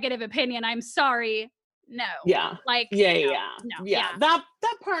fucking negative opinion. I'm sorry. No. Yeah. Like, no. That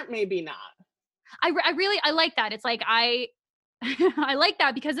part maybe not. I like that. It's like, I like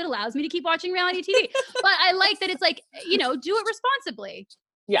that because it allows me to keep watching reality TV. But I like that it's like, you know, do it responsibly.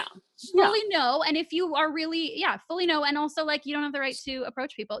 Fully know. And if you are really, fully know. And also like, you don't have the right to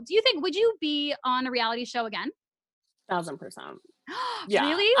approach people. Would you be on a reality show again? 1,000%.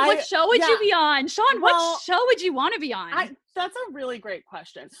 Really? What show would you be on? Sean, what show would you want to be on? That's a really great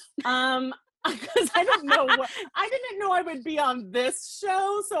question. because I don't know I didn't know I would be on this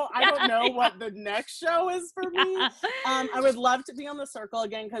show, so I don't know what the next show is for me. I would love to be on The Circle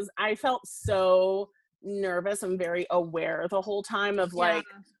again because I felt so nervous and very aware the whole time of like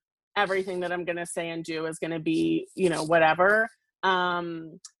everything that I'm gonna say and do is gonna be, you know, whatever.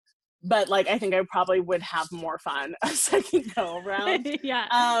 But like I think I probably would have more fun a second go around.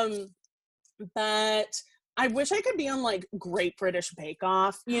 But I wish I could be on like Great British Bake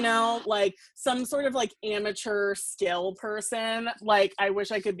Off, you know, like some sort of like amateur skill person. Like I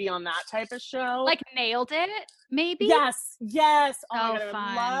wish I could be on that type of show. Like Nailed It, maybe? Yes. Oh my God,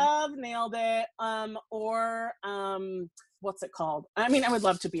 fun. I would love Nailed It. Or what's it called? I mean, I would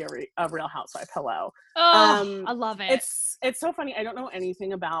love to be a Real Housewife. Hello. I love it. It's so funny. I don't know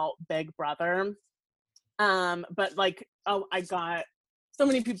anything about Big Brother. But like, I got so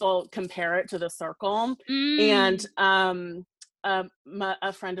many people compare it to The Circle. And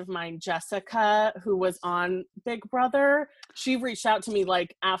a friend of mine, Jessica, who was on Big Brother, she reached out to me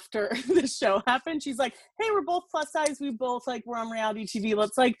like after the show happened. She's like, hey, we're both plus size. We both like, we're on reality TV.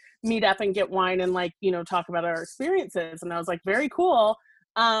 Let's like meet up and get wine and like, you know, talk about our experiences. And I was like, very cool.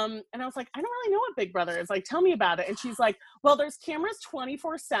 And I was like, I don't really know what Big Brother is. Like, tell me about it. And she's like, well, there's cameras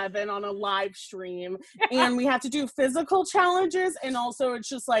 24/7 on a live stream and we have to do physical challenges. And also it's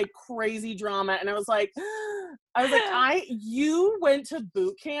just like crazy drama. And I was like, you went to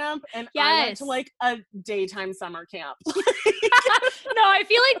boot camp and I went to like a daytime summer camp. No, I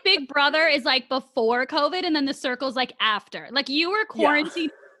feel like Big Brother is like before COVID and then The Circle's like after. Like you were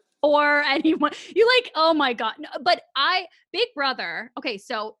quarantined or anyone you like, oh my God. No, but Big Brother. Okay.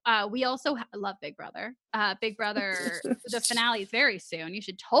 So, we also love Big Brother. Big Brother, the finale is very soon. You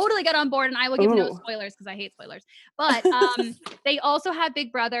should totally get on board and I will give no spoilers because I hate spoilers, but, they also have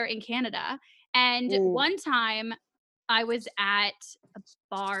Big Brother in Canada. And one time I was at a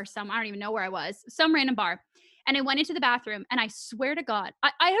bar, I don't even know where I was, some random bar. And I went into the bathroom and I swear to God,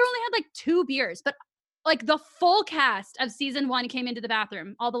 I had only had like 2 beers, but like the full cast of season 1 came into the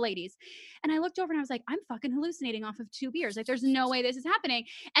bathroom, all the ladies. And I looked over and I was like, I'm fucking hallucinating off of 2 beers. Like there's no way this is happening.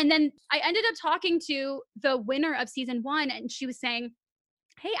 And then I ended up talking to the winner of season 1 and she was saying,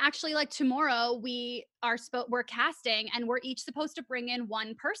 hey, actually like tomorrow we're casting and we're each supposed to bring in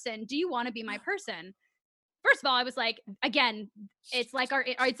one person. Do you want to be my person? First of all, I was like, again, it's like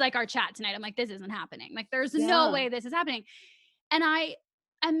our chat tonight. I'm like, this isn't happening. Like there's no way this is happening. And I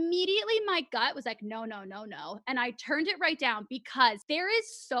immediately my gut was like, no. And I turned it right down because there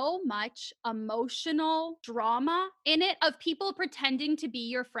is so much emotional drama in it of people pretending to be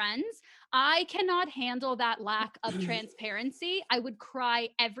your friends. I cannot handle that lack of transparency. I would cry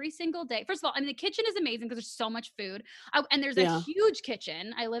every single day. First of all, I mean, the kitchen is amazing because there's so much food. And there's a huge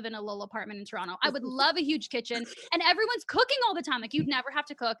kitchen. I live in a little apartment in Toronto. I would love a huge kitchen and everyone's cooking all the time. Like you'd never have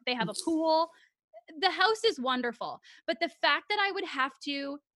to cook. They have a pool. The house is wonderful, but the fact that I would have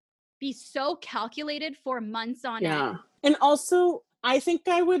to be so calculated for months on end. And also, I think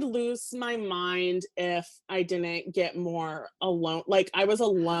I would lose my mind if I didn't get more alone. Like I was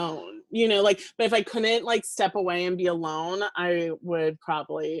alone, you know, like, but if I couldn't like step away and be alone, I would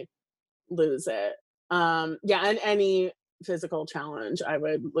probably lose it. And any physical challenge, I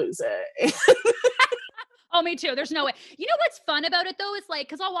would lose it. Oh, me too. There's no way. You know what's fun about it though? Is like,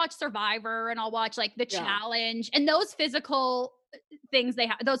 cause I'll watch Survivor and I'll watch like the challenge and those physical things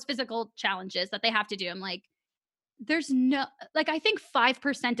those physical challenges that they have to do. I'm like, there's no, like, I think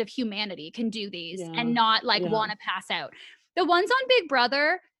 5% of humanity can do these and not like want to pass out. The ones on Big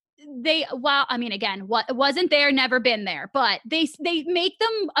Brother, I mean, again, what wasn't there, never been there, but they make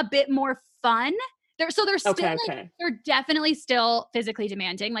them a bit more fun. They're still they're definitely still physically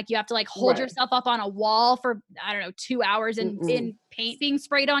demanding. Like you have to like hold yourself up on a wall for, I don't know, 2 hours in paint being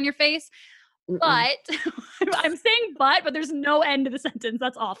sprayed on your face. But I'm saying but there's no end to the sentence.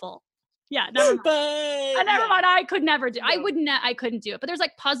 That's awful. Yeah, never mind. Never mind. I could never do. No. I couldn't do it. But there's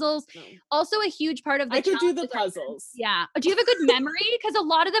like puzzles. No. Also, a huge part of the. I could do the puzzles. Do you have a good memory? Because a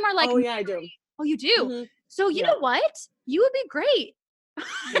lot of them are like. Oh yeah, I do. Oh, you do. Mm-hmm. So you know what? You would be great.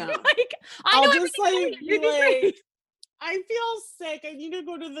 Yeah. Like I know everything. Like, you'd be great. I feel sick. I need to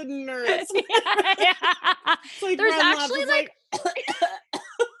go to the nurse. Like, there's actually like.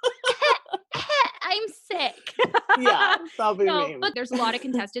 I'm sick. Yeah, that'll be me. But there's a lot of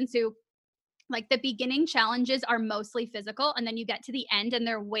contestants who, like, the beginning challenges are mostly physical, and then you get to the end, and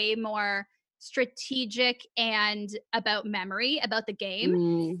they're way more strategic and about memory, about the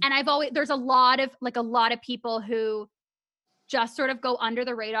game. And there's a lot of people who just sort of go under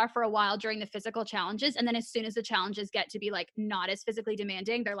the radar for a while during the physical challenges. And then as soon as the challenges get to be like not as physically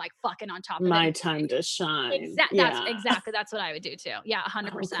demanding, they're like fucking on top of it. My time to shine. That's what I would do too. Yeah,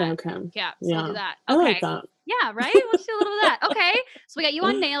 100%. Okay. Yeah, so we'll do that. Okay. I like that. Yeah, right? Let's do a little of that. Okay. So we got you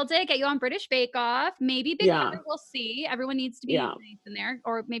on Nailed It, get you on British Bake Off, maybe Big Brother, we'll see. Everyone needs to be nice in there.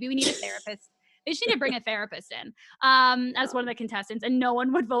 Or maybe we need a therapist. They just need to bring a therapist in as one of the contestants, and no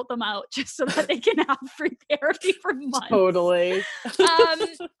one would vote them out just so that they can have free therapy for months. Totally.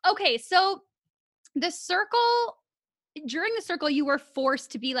 Okay, so during the circle, you were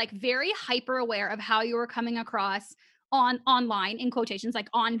forced to be like very hyper aware of how you were coming across online, in quotations, like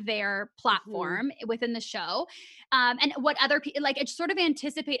on their platform within the show, and what other people like, it sort of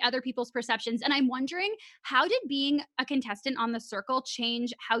anticipate other people's perceptions. And I'm wondering, how did being a contestant on The Circle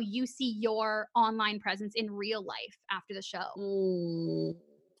change how you see your online presence in real life after the show?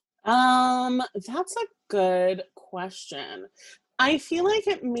 That's a good question. I feel like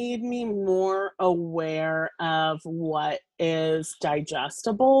it made me more aware of what is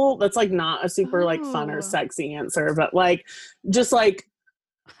digestible. That's like not a super like fun or sexy answer, but like just like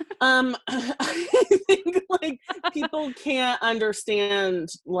I think like people can't understand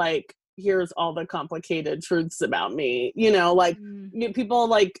like here's all the complicated truths about me, you know, like people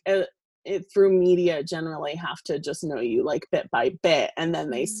like through media generally have to just know you like bit by bit, and then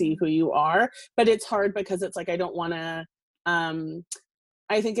they see who you are. But it's hard because it's like I don't want to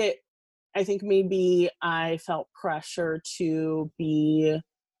I think maybe I felt pressure to be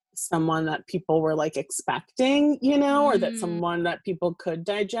someone that people were like expecting, you know, or that someone that people could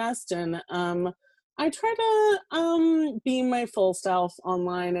digest. And I try to be my full self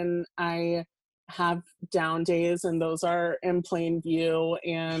online, and I have down days, and those are in plain view,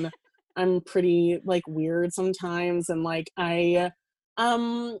 and I'm pretty like weird sometimes, and like I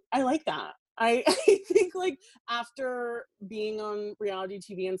like that. I think like after being on reality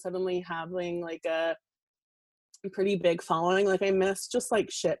TV and suddenly having like a pretty big following, like I miss just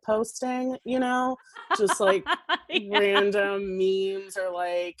like shit posting, you know, just like random memes, or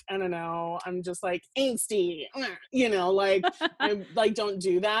like, I don't know, I'm just like angsty, you know, like I like don't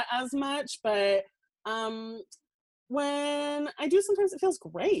do that as much, but when I do, sometimes it feels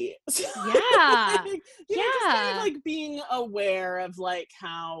great. So, yeah. Like, just kind of like being aware of like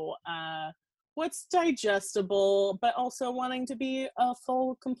how what's digestible, but also wanting to be a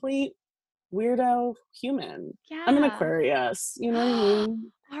full, complete weirdo human. Yeah. I'm an Aquarius, you know what I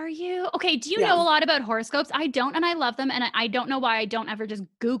mean? Are you? Okay, do you know a lot about horoscopes? I don't, and I love them, and I don't know why I don't ever just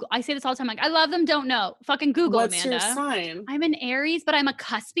Google. I say this all the time, like, I love them, don't know. Fucking Google, What's Amanda. your sign? I'm an Aries, but I'm a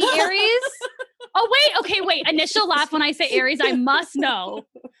cuspy Aries. Wait. Initial laugh when I say Aries, I must know.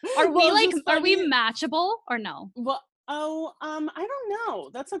 Are we matchable or no? Well, I don't know.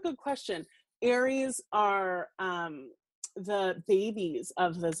 That's a good question. Aries are the babies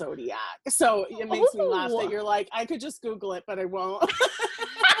of the zodiac. So it makes me laugh that you're like, I could just Google it, but I won't.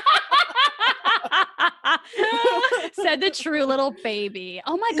 Said the true little baby.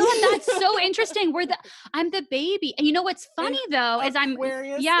 Oh my God, that's so interesting. I'm the baby. And you know what's funny though, is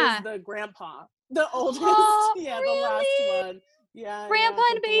Aquarius is the grandpa. The oldest. Really? The last one. Yeah. Grandpa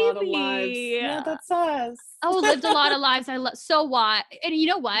and baby. Yeah, that's us. Lived a lot of lives. So why? And you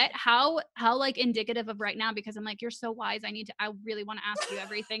know what? How like indicative of right now, because I'm like, you're so wise. I really want to ask you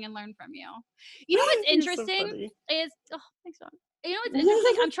everything and learn from you. You know what's interesting is, thanks, Dawn. You know what's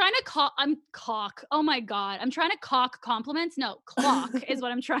interesting? I'm trying to cock. Oh my God. I'm trying to cock compliments. No, clock is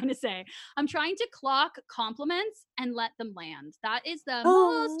what I'm trying to say. I'm trying to clock compliments and let them land. That is the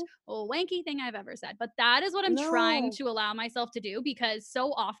most wanky thing I've ever said. But that is what I'm trying to allow myself to do, because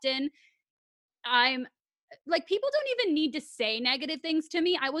so often I'm like, people don't even need to say negative things to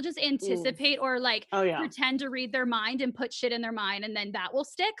me. I will just anticipate or like pretend to read their mind and put shit in their mind, and then that will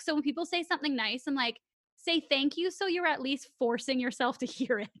stick. So when people say something nice, I'm like, say thank you, so you're at least forcing yourself to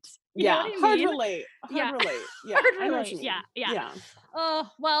hear it. You know what I mean? Hard relate. Yeah. Hard relate. Yeah. Oh,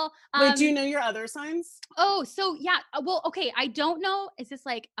 well. Wait, do you know your other signs? Oh, so yeah. Well, okay. I don't know. Is this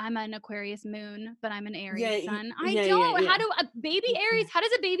like, I'm an Aquarius moon, but I'm an Aries sun? I don't. How do a baby Aries, how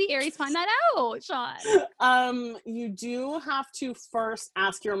does a baby Aries find that out, Sean? You do have to first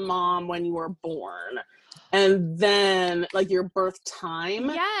ask your mom when you were born, and then like your birth time.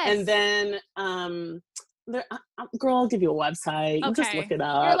 Yes. And then, girl, I'll give you a website. You just look it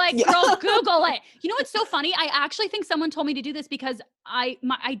up. You're like, girl, Google it. You know what's so funny? I actually think someone told me to do this, because I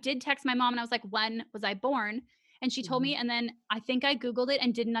did text my mom and I was like, when was I born? And she told me, and then I think I Googled it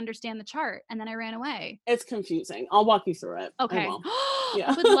and didn't understand the chart, and then I ran away. It's confusing. I'll walk you through it. Okay.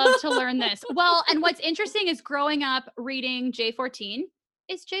 I would love to learn this. Well, and what's interesting is growing up reading J14,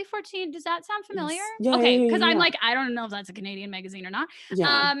 Is J14, does that sound familiar? Yeah, okay, yeah, because yeah. I'm like, I don't know if that's a Canadian magazine or not.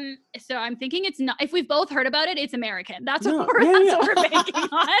 Yeah. So I'm thinking it's not. If we've both heard about it, it's American. That's what No, we're yeah, that's yeah. what we're banking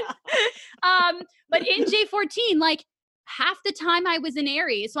on. But in J14, like half the time I was in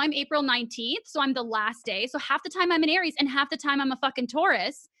Aries, so I'm April 19th, so I'm the last day. So half the time I'm in Aries, and half the time I'm a fucking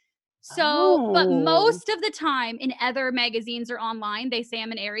Taurus. So, but Oh, most of the time in other magazines or online, they say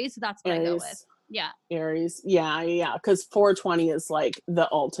I'm an Aries, so that's what I go with. Aries. Yeah. Aries. Yeah, yeah. Because 420 is like the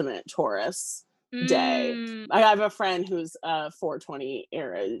ultimate Taurus day. I have a friend who's 420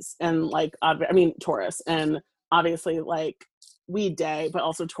 Aries and like, I mean, Taurus, and obviously like weed day, but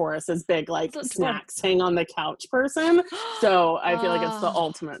also Taurus is big, like snacks hang on the couch person. So I feel like it's the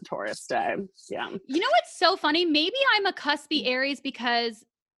ultimate Taurus day. Yeah. You know what's so funny? Maybe I'm a cuspy Aries because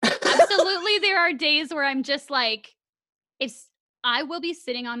absolutely there are days where I'm just like, if I will be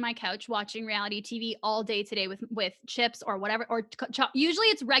sitting on my couch watching reality TV all day today with chips or whatever, or usually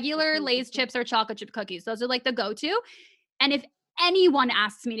it's regular Lay's chips or chocolate chip cookies. Those are like the go-to. And if anyone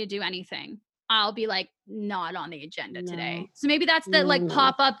asks me to do anything, I'll be like, not on the agenda today. So maybe that's the like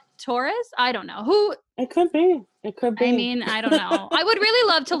pop-up Taurus. I don't know. Who it could be. It could be. I mean, I don't know. I would really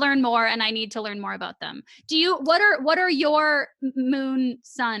love to learn more, and I need to learn more about them. Do you? What are your moon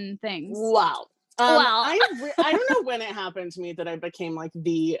sun things? Wow. I don't know when it happened to me that I became like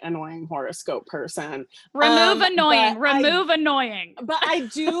the annoying horoscope person. Remove annoying. But I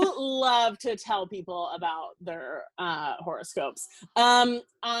do love to tell people about their horoscopes. But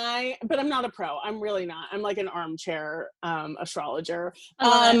I'm not a pro. I'm really not. I'm like an armchair astrologer.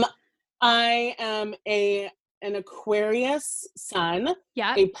 I am an Aquarius sun,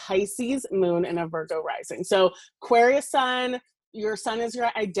 a Pisces moon, and a Virgo rising. So Aquarius sun, your sun is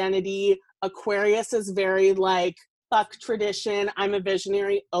your identity. Aquarius is very like, fuck tradition. I'm a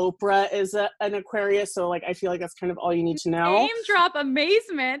visionary. Oprah is an Aquarius. So like, I feel like that's kind of all you need to know. Name drop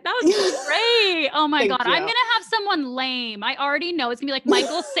amazement. That was great. Oh my God. I'm going to have someone lame. I already know it's going to be like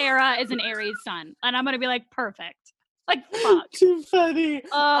Michael Cera is an Aries sun. And I'm going to be like, perfect. Like, fuck. Too funny.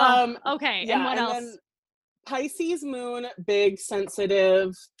 Okay. Yeah, and what else? Then Pisces moon, big,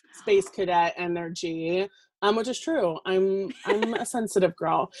 sensitive, space cadet energy. Which is true. I'm a sensitive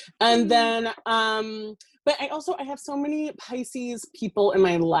girl. And then, but I have so many Pisces people in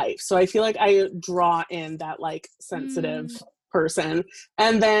my life. So I feel like I draw in that like sensitive person.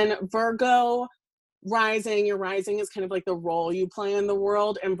 And then Virgo rising, your rising is kind of like the role you play in the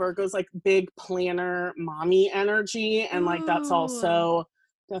world. And Virgo's like big planner, mommy energy. And like, that's also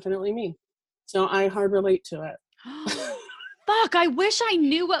definitely me. So I hard relate to it. Fuck, I wish I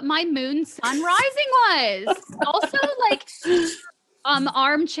knew what my moon sun rising was. Also, like,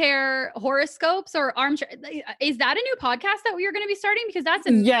 armchair horoscopes or armchair. Is that a new podcast that we are going to be starting? Because that's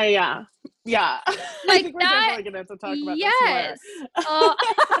yeah. Like I think we're definitely going to have to talk about yes. This more.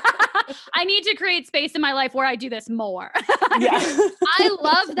 I need to create space in my life where I do this more. Yeah. I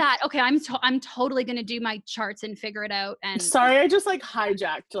love that. Okay, I'm totally going to do my charts and figure it out. And sorry, I just like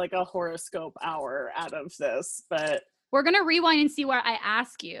hijacked like a horoscope hour out of this, but we're going to rewind and see where I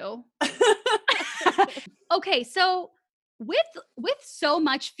ask you. Okay, so with so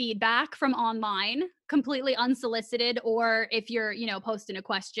much feedback from online, completely unsolicited, or if you're, posting a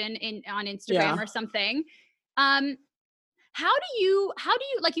question on Instagram or something, how do you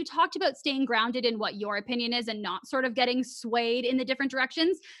like, you talked about staying grounded in what your opinion is and not sort of getting swayed in the different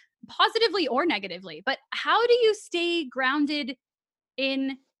directions, positively or negatively, but how do you stay grounded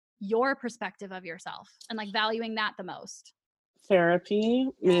in your perspective of yourself and like valuing that the most? Therapy,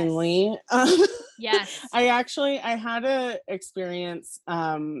 mainly. Yes. I had a experience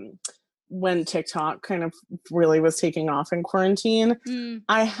when TikTok kind of really was taking off in quarantine.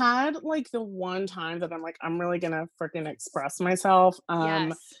 I had like the one time that I'm like, I'm really gonna freaking express myself.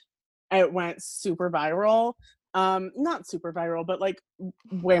 It went super viral. Not super viral, but like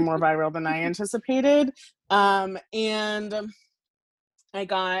way more viral than I anticipated. And I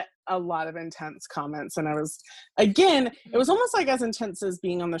got a lot of intense comments, and it was almost like as intense as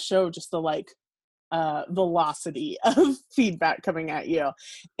being on the show, just the like velocity of feedback coming at you.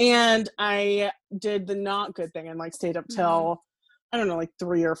 And I did the not good thing and like stayed up till I don't know, like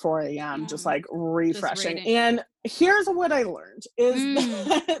 3 or 4 a.m. just like refreshing. And here's what I learned is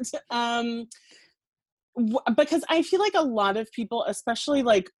that because I feel like a lot of people, especially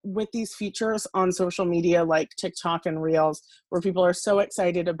like with these features on social media like TikTok and Reels, where people are so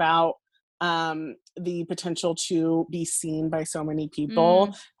excited about the potential to be seen by so many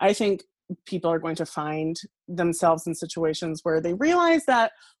people, I think people are going to find themselves in situations where they realize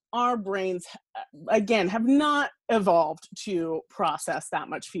that our brains, again, have not evolved to process that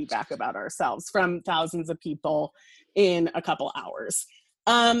much feedback about ourselves from thousands of people in a couple hours.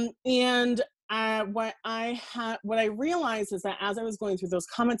 And what I realized is that as I was going through those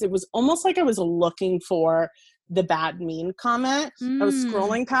comments, it was almost like I was looking for the bad mean comment. I was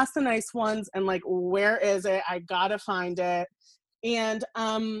scrolling past the nice ones and like, where is it? I gotta find it. And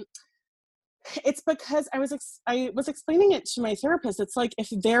it's because I was explaining it to my therapist. It's like, if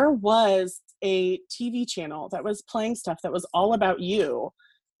there was a TV channel that was playing stuff that was all about you,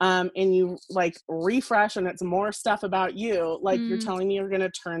 and you like refresh and it's more stuff about you, like you're telling me you're going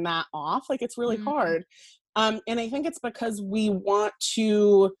to turn that off. Like, it's really hard. And I think it's because we want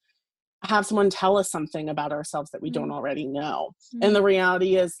to have someone tell us something about ourselves that we don't already know. And the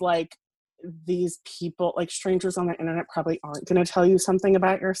reality is, like, these people, like strangers on the internet, probably aren't going to tell you something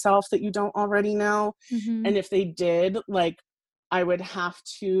about yourself that you don't already know. And if they did, like, I have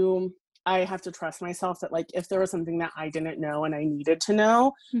to trust myself that, like, if there was something that I didn't know and I needed to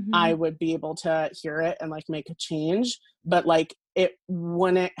know, I would be able to hear it and like make a change. But like, it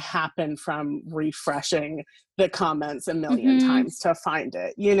wouldn't happen from refreshing the comments a million times to find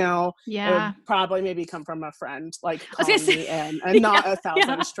it, you know? Yeah. It would probably maybe come from a friend, like calling me in, and not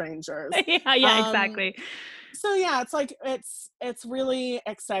 1,000 strangers. Exactly. So yeah, it's like, it's really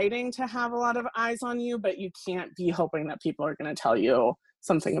exciting to have a lot of eyes on you, but you can't be hoping that people are going to tell you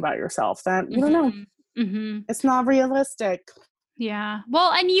something about yourself that you don't know. It's not realistic. Yeah.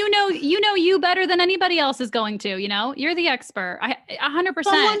 Well, and you know you better than anybody else is going to, you know, you're the expert. 100%.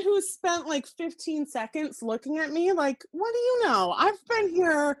 Someone who spent like 15 seconds looking at me, like, what do you know? I've been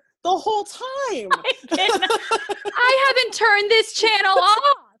here the whole time. I haven't turned this channel off.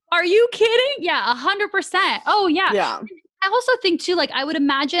 Are you kidding? Yeah, 100%. Oh yeah. Yeah. I also think too, like, I would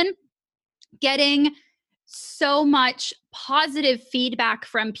imagine getting so much positive feedback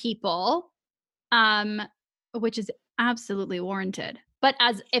from people, which is absolutely warranted. But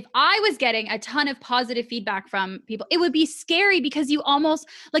as if I was getting a ton of positive feedback from people, it would be scary because you almost,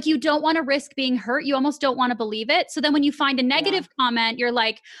 like, you don't want to risk being hurt. You almost don't want to believe it. So then when you find a negative comment, you're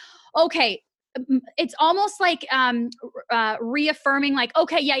like, okay, it's almost like reaffirming, like,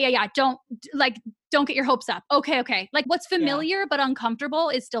 okay, yeah. Don't get your hopes up. Okay. Like, what's familiar but uncomfortable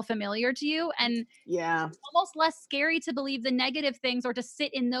is still familiar to you. And it's almost less scary to believe the negative things or to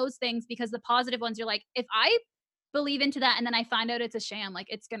sit in those things, because the positive ones, you're like, if I believe into that and then I find out it's a sham, like,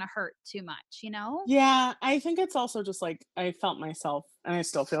 it's going to hurt too much, you know? Yeah. I think it's also just like, I felt myself, and I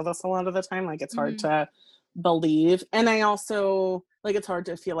still feel this a lot of the time. Like, it's hard to believe. And I also, like, it's hard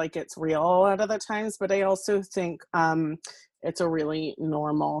to feel like it's real a lot of the times, but I also think it's a really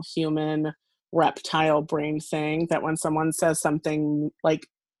normal human reptile brain thing that when someone says something like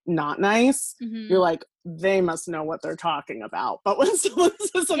not nice, you're like, they must know what they're talking about. But when someone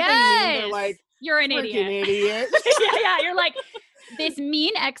says something mean, they're like, you're an idiot. Yeah. You're like, this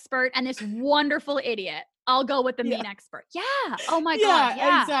mean expert and this wonderful idiot. I'll go with the mean expert. Yeah. Oh my God.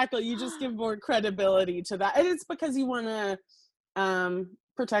 Yeah, exactly. You just give more credibility to that. And it's because you want to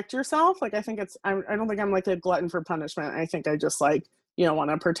protect yourself. Like, I think I don't think I'm like a glutton for punishment. I think I just, like, you know, want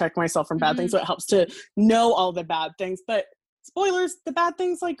to protect myself from bad things. So it helps to know all the bad things. But spoilers, the bad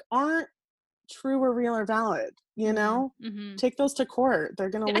things, like, aren't true or real or valid, you know? Take those to court. They're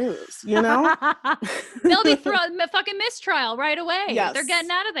gonna lose, you know? They'll be thrown fucking mistrial right away. They're getting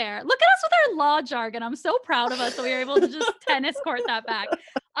out of there. Look at us with our law jargon. I'm so proud of us that we were able to just tennis court that back.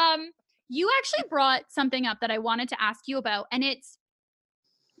 You actually brought something up that I wanted to ask you about, and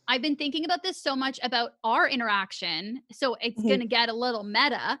I've been thinking about this so much about our interaction, so it's gonna get a little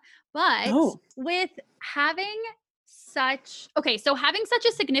meta, but with having having such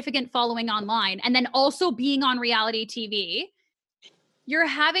a significant following online and then also being on reality TV, you're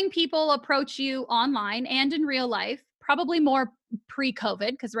having people approach you online and in real life, probably more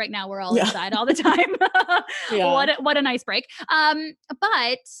pre-COVID, because right now we're all inside all the time. What a nice break.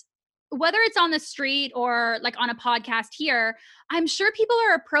 But whether it's on the street or like on a podcast here, I'm sure people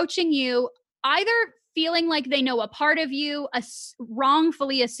are approaching you either feeling like they know a part of you,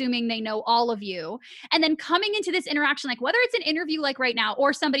 wrongfully assuming they know all of you, and then coming into this interaction, like whether it's an interview like right now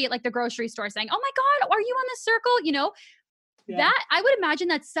or somebody at like the grocery store saying, oh my God, are you on the circle? You know, that I would imagine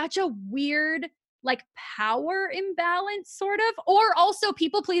that's such a weird, like, power imbalance sort of, or also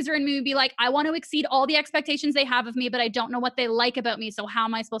people pleaser in me would be like, I want to exceed all the expectations they have of me, but I don't know what they like about me. So how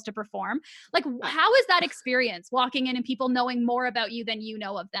am I supposed to perform? Like, how is that experience walking in and people knowing more about you than you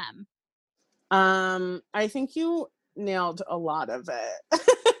know of them? I think you nailed a lot of it.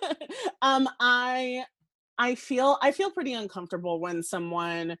 I feel pretty uncomfortable when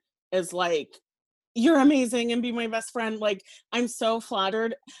someone is like, you're amazing and be my best friend. Like, I'm so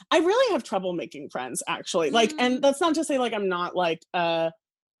flattered. I really have trouble making friends, actually. Like, and that's not to say like I'm not like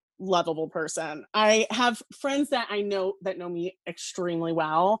lovable person. I have friends that I know that know me extremely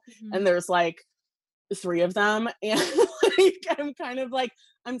well, and there's like 3 of them, and like I'm kind of like,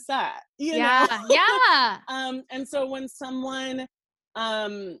 I'm set, you know? Yeah. And so when someone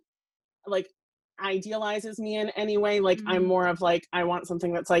like idealizes me in any way, like I'm more of like, I want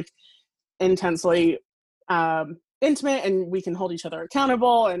something that's like intensely intimate, and we can hold each other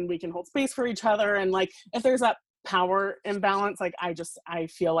accountable, and we can hold space for each other, and like if there's that power imbalance, like I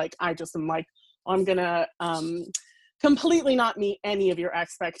feel like I just am like, I'm gonna completely not meet any of your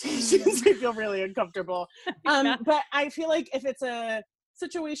expectations. I feel really uncomfortable. But I feel like if it's a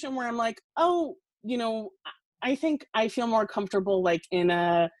situation where I'm like, oh, you know, I think I feel more comfortable like in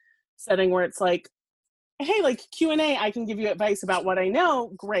a setting where it's like, hey, like Q&A, I can give you advice about what I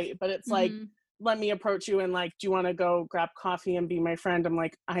know, great. But it's like, let me approach you and like, do you want to go grab coffee and be my friend? I'm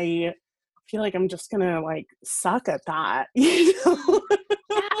like, I feel like I'm just gonna like suck at that, you know?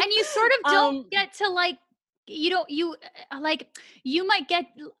 Yeah, and you sort of don't get to like, you might get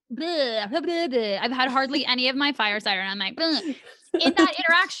bleh, bleh, bleh, bleh. I've had hardly any of my fire cider, and I'm like, bleh. In that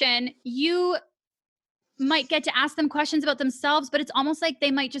interaction, you might get to ask them questions about themselves, but it's almost like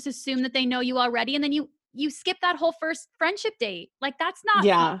they might just assume that they know you already, and then you skip that whole first friendship date. Like that's not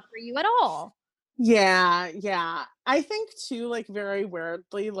fun for you at all. Yeah. I think too, like very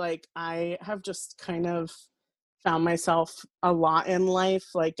weirdly, like I have just kind of found myself a lot in life,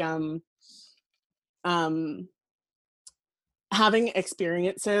 like having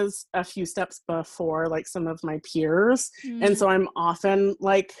experiences a few steps before like some of my peers. And so I'm often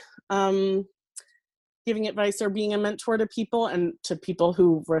like giving advice or being a mentor to people, and to people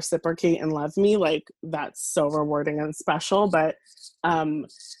who reciprocate and love me. Like that's so rewarding and special. But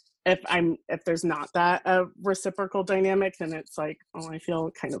if there's not that reciprocal dynamic, then it's like, oh, I feel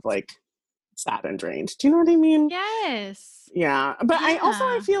kind of like sad and drained. Do you know what I mean? Yes. Yeah. But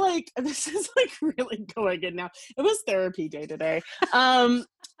I feel like this is like really going in now. It was therapy day today.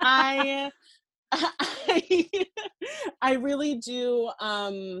 I really do.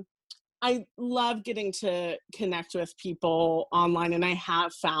 I love getting to connect with people online, and I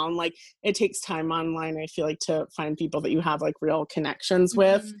have found like it takes time online, I feel like, to find people that you have like real connections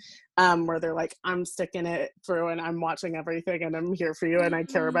with, where they're like, I'm sticking it through and I'm watching everything and I'm here for you and I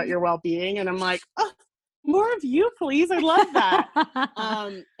care about your well-being. And I'm like, oh, more of you, please. I love that.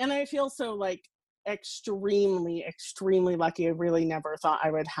 And I feel so like extremely lucky. I really never thought I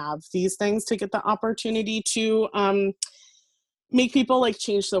would have these things to get the opportunity to make people like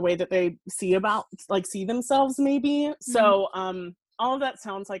change the way that they see themselves maybe. So all of that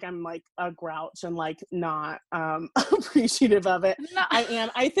sounds like I'm like a grouch and like not appreciative of it. No. I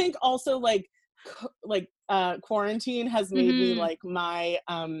am. I think also like quarantine has made me like my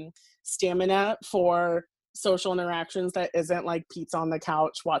stamina for social interactions that isn't like pizza on the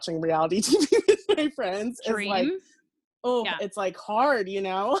couch watching reality TV with my friends is like, it's like hard, you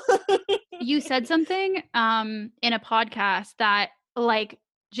know? You said something in a podcast that like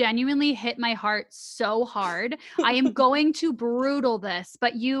genuinely hit my heart so hard. I am going to brutal this,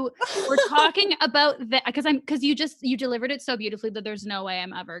 but you were talking about that because you delivered it so beautifully that there's no way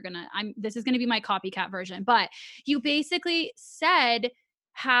this is gonna be my copycat version. But you basically said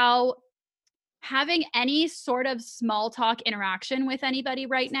how having any sort of small talk interaction with anybody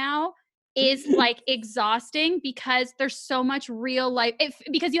right now is like exhausting because there's so much real life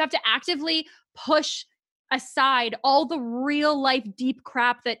because you have to actively push aside all the real life deep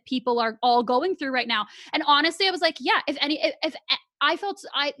crap that people are all going through right now. And honestly, I was like, yeah, if I felt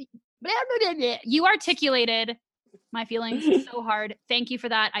you articulated my feelings so hard. Thank you for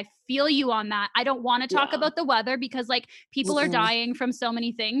that. I feel you on that. I don't want to talk about the weather because like people are dying from so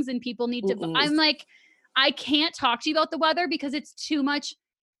many things and people need to, I'm like, I can't talk to you about the weather because it's too much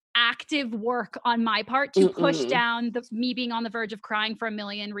active work on my part to push down me being on the verge of crying for a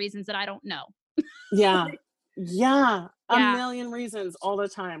million reasons that I don't know. Yeah. A million reasons all the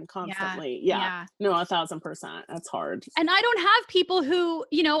time, constantly. Yeah. No, 1,000%. That's hard. And I don't have people who,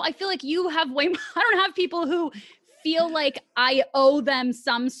 you know, I feel like you have I don't have people who feel like I owe them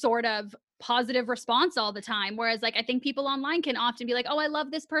some sort of positive response all the time. Whereas like, I think people online can often be like, oh, I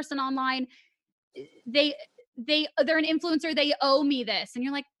love this person online. They're an influencer. They owe me this. And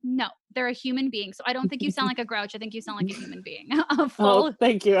you're like, no, they're a human being. So I don't think you sound like a grouch. I think you sound like a human being.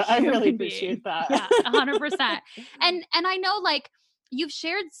 Thank you. I really appreciate that. Yeah, 100%. And I know like you've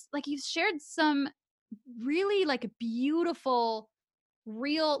shared some really like beautiful,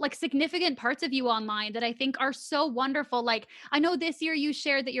 real, like significant parts of you online that I think are so wonderful. Like I know this year you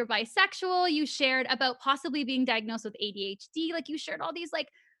shared that you're bisexual. You shared about possibly being diagnosed with ADHD. Like you shared all these like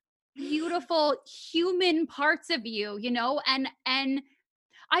beautiful human parts of you, you know, and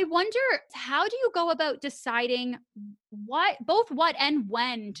I wonder, how do you go about deciding what and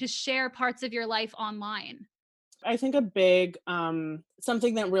when to share parts of your life online? I think a big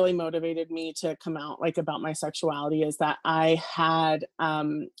something that really motivated me to come out like about my sexuality is that I had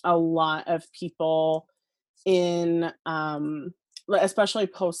a lot of people in especially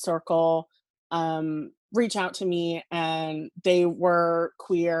post circle reach out to me, and they were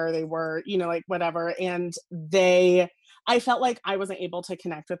queer, they were, you know, like whatever, and I felt like I wasn't able to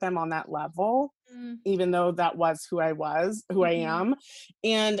connect with them on that level, even though that was who I was, who I am.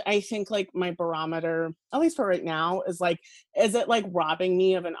 And I think like my barometer, at least for right now, is like, is it like robbing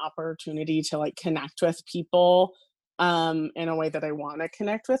me of an opportunity to like connect with people in a way that I want to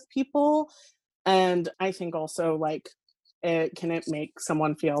connect with people? And I think also like, it make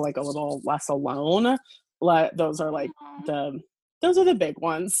someone feel like a little less alone? Those are like those are the big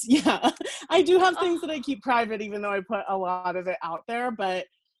ones. Yeah. I do have things that I keep private, even though I put a lot of it out there. But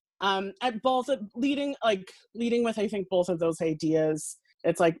at both leading with, I think, both of those ideas,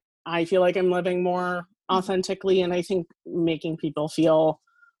 it's like I feel like I'm living more authentically, and I think making people feel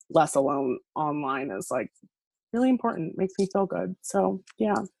less alone online is like really important. Makes me feel good. So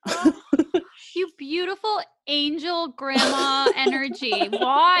yeah. You beautiful angel grandma energy.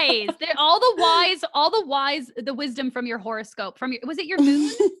 Wise. All the wise, the wisdom from your horoscope. Was it your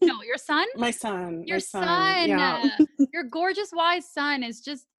moon? No, your sun? My son. Your son. Yeah. Your gorgeous, wise son is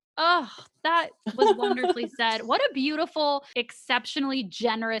just, that was wonderfully said. What a beautiful, exceptionally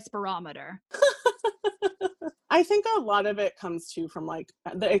generous barometer. I think a lot of it comes too from like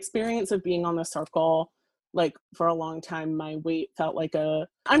the experience of being on the circle. Like for a long time, my weight felt like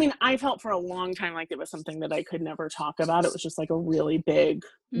I felt for a long time like it was something that I could never talk about. It was just like a really big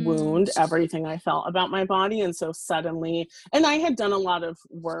wound, everything I felt about my body. And so suddenly, and I had done a lot of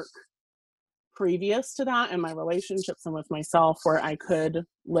work previous to that in my relationships and with myself, where I could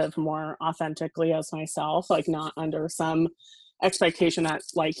live more authentically as myself, like not under some expectation that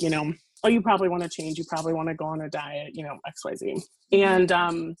like, you know, oh, you probably want to change, you probably want to go on a diet, you know, XYZ.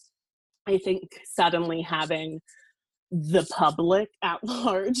 And I think suddenly having the public at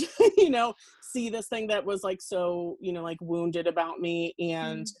large, you know, see this thing that was like so, you know, like wounded about me,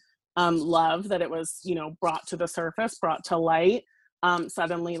 and love that it was, you know, brought to the surface, brought to light.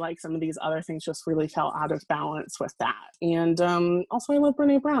 Suddenly, like some of these other things just really fell out of balance with that. And also I love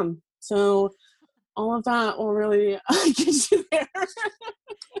Brene Brown. So all of that will really get you there.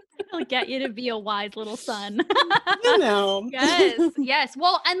 It'll get you to be a wise little son. You know. Yes.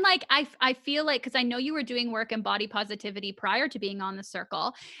 Well, and like, I feel like, cause I know you were doing work in body positivity prior to being on the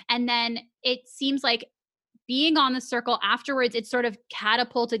circle. And then it seems like being on the circle afterwards, it sort of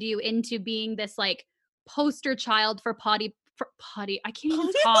catapulted you into being this like poster child for I can't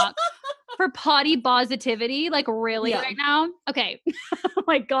even talk. For potty positivity, like really right now? Okay. Oh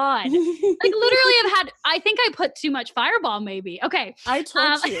my God. Like literally I think I put too much Fireball maybe. Okay. I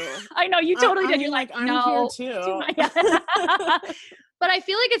told you. I know you totally did. You're like, I'm no. here too. But I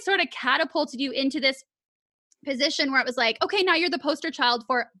feel like it sort of catapulted you into this position where it was like, okay, now you're the poster child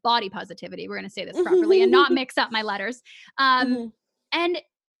for body positivity. We're going to say this properly and not mix up my letters. And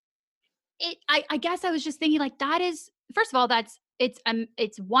I guess I was just thinking like, that is, first of all,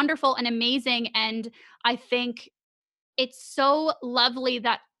 it's wonderful and amazing. And I think it's so lovely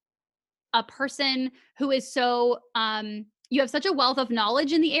that a person who is so, you have such a wealth of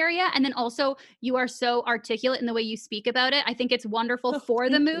knowledge in the area. And then also you are so articulate in the way you speak about it. I think it's wonderful for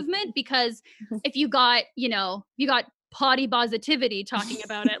the movement, because if you got potty positivity talking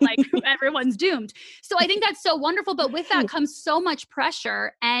about it, like everyone's doomed. So I think that's so wonderful. But with that comes so much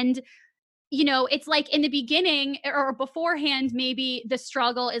pressure. And you know, it's like in the beginning or beforehand, maybe the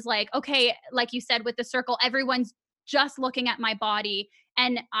struggle is like, okay, like you said, with the circle, everyone's just looking at my body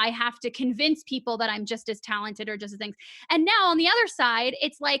and I have to convince people that I'm just as talented or just as things. And now on the other side,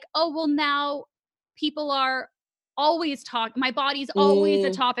 it's like, oh, well, now people are always my body's always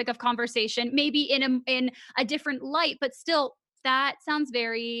a topic of conversation, maybe in a different light, but still that sounds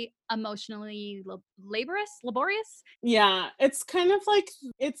very emotionally laborious. Yeah, it's kind of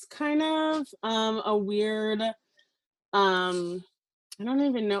a weird, I don't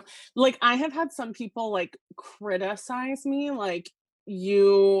even know. Like I have had some people like criticize me, like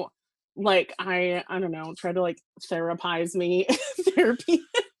you, like I don't know, try to like therapize me, therapy.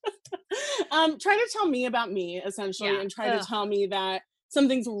 Try to tell me about me essentially, and try to tell me that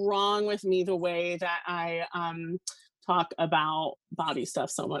something's wrong with me the way that I talk about body stuff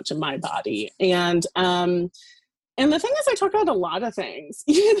so much in my body. And the thing is, I talk about a lot of things,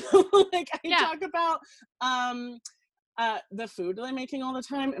 you know, like I talk about the food that I'm making all the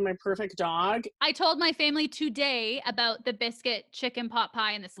time and my perfect dog. I told my family today about the biscuit chicken pot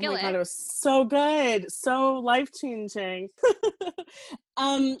pie in the skillet. Oh my God, it was so good. So life-changing.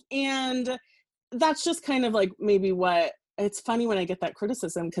 And that's just kind of like maybe what, it's funny when I get that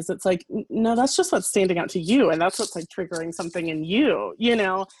criticism, because it's like, no, that's just what's standing out to you. And that's what's like triggering something in you, you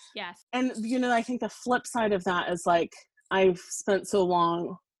know? Yes. And, you know, I think the flip side of that is like, I've spent so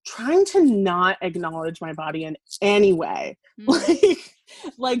long trying to not acknowledge my body in any way.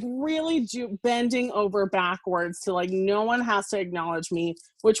 Like really bending over backwards to like, no one has to acknowledge me,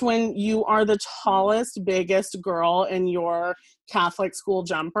 which when you are the tallest, biggest girl in your Catholic school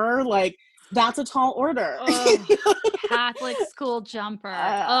jumper, like, that's a tall order. Catholic school jumper.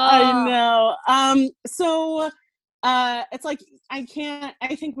 I know. So it's like, I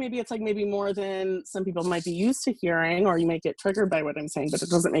think maybe it's like maybe more than some people might be used to hearing, or you might get triggered by what I'm saying, but it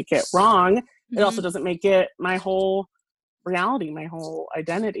doesn't make it wrong. Mm-hmm. It also doesn't make it my whole reality, my whole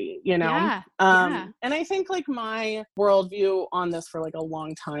identity, you know? Yeah. And I think like my worldview on this for like a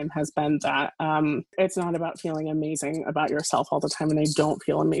long time has been that it's not about feeling amazing about yourself all the time. And I don't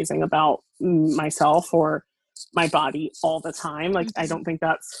feel amazing about myself or my body all the time. Like, I don't think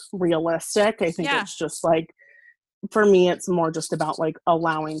that's realistic. I think it's just like, for me, it's more just about like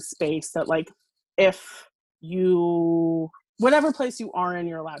allowing space that like, if you, whatever place you are in,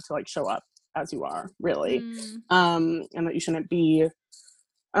 you're allowed to like show up as you are, really. And that you shouldn't be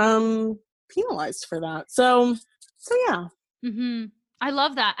penalized for that. So yeah. I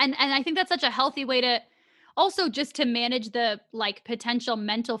love that. And I think that's such a healthy way to also just to manage the like potential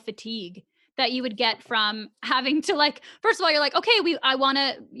mental fatigue that you would get from having to like, first of all, you're like, okay, I want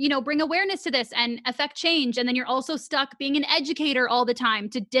to, you know, bring awareness to this and affect change. And then you're also stuck being an educator all the time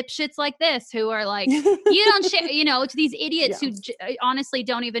to dipshits like this who are like, you don't share, you know, to these idiots who honestly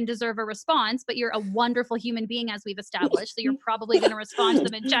don't even deserve a response, but you're a wonderful human being, as we've established. So you're probably going to respond to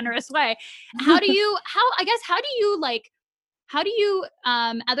them in a generous way. How do you,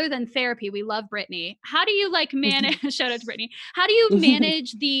 other than therapy, we love Brittany. How do you like manage, shout out to Brittany. How do you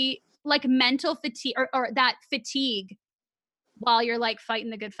manage the like mental fatigue or that fatigue while you're like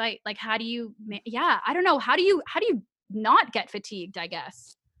fighting the good fight? Like, how do you, I don't know. How do you not get fatigued, I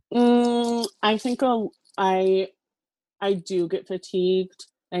guess? I think I do get fatigued.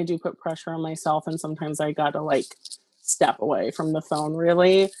 I do put pressure on myself, and sometimes I gotta like step away from the phone,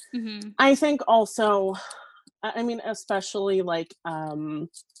 really. I think also, I mean, especially like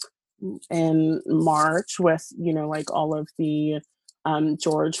in March with, you know, like all of the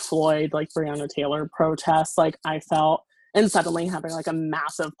George Floyd, like Breonna Taylor protests, like I felt, and suddenly having like a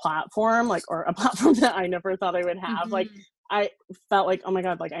massive platform, like, or a platform that I never thought I would have, like I felt like, oh my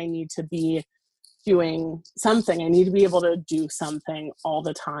God, like I need to be doing something. I need to be able to do something all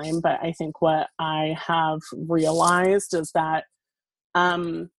the time. But I think what I have realized is that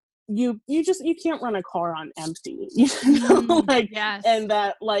you can't run a car on empty, you know, like, and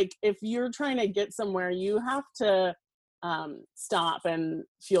that like, if you're trying to get somewhere, you have to stop and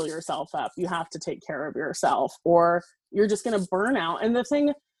fuel yourself up. You have to take care of yourself, or you're just going to burn out. And I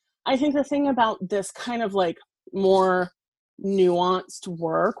think the thing about this kind of like more nuanced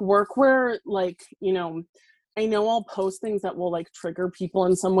work where like, you know, I know I'll post things that will like trigger people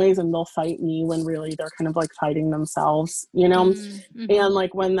in some ways, and they'll fight me when really they're kind of like fighting themselves, you know? And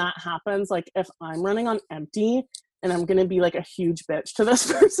like when that happens, like if I'm running on empty and I'm going to be like a huge bitch to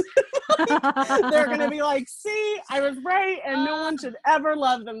this person, like, they're going to be like, see, I was right. And no one should ever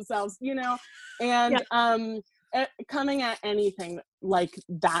love themselves, you know? And coming at anything like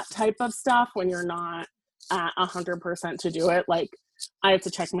that type of stuff when you're not at 100% to do it, like I have to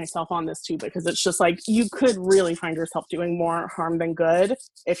check myself on this too, because it's just like, you could really find yourself doing more harm than good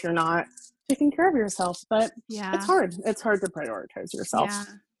if you're not taking care of yourself. But it's hard to prioritize yourself.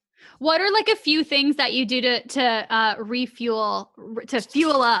 What are like a few things that you do to refuel, to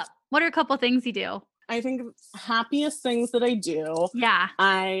fuel up? What are a couple things you do? I think happiest things that I do. Yeah.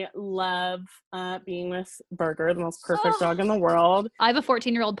 I love being with Burger, the most perfect dog in the world. I have a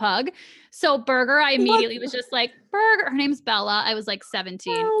 14-year-old pug. So Burger, I immediately was just like, Burger. Her name's Bella. I was like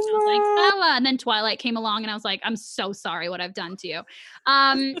 17. I was like, Bella. And then Twilight came along and I was like, I'm so sorry what I've done to you.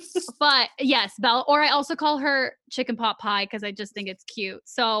 But yes, Bella. Or I also call her Chicken Pot Pie because I just think it's cute.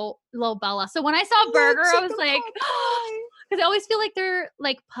 So little Bella. So when I saw Burger, I was like, because I always feel like they're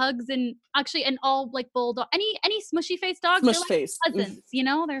like pugs and actually, and all like bulldog, any smushy face dogs, Smush they're like face cousins, you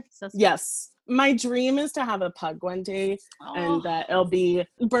know, they're so sweet. Yes. My dream is to have a pug one day, and that it'll be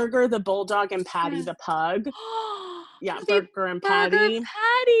Burger the bulldog and Patty the pug. Yeah, Burger and Patty. Burger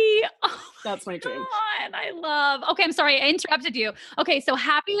Patty. Oh, that's my dream. God, I love. Okay, I'm sorry, I interrupted you. Okay, so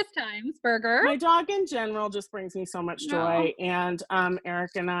happiest times, Burger. My dog in general just brings me so much joy, and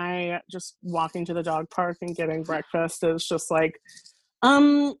Eric and I just walking to the dog park and getting breakfast is just like,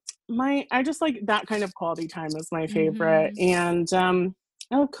 I just like that kind of quality time is my favorite, and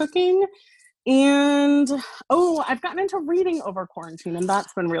cooking. And I've gotten into reading over quarantine, and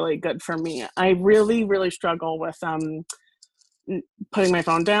that's been really good for me. I really, really struggle with putting my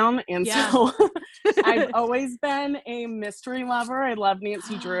phone down, and so I've always been a mystery lover. I love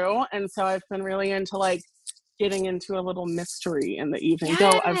Nancy Drew, and so I've been really into like getting into a little mystery in the evening.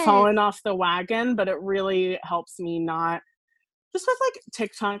 Though I've fallen off the wagon, but it really helps me not. Just with like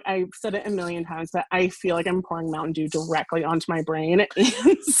TikTok, I've said it a million times, but I feel like I'm pouring Mountain Dew directly onto my brain.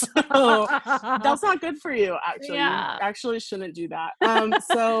 And so that's not good for you, actually. Yeah. You actually shouldn't do that.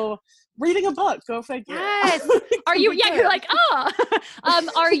 So reading a book, go figure. Yes. Are you, you're like,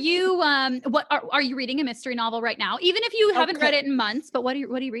 are you, are you reading a mystery novel right now? Even if you haven't read it in months, but what are you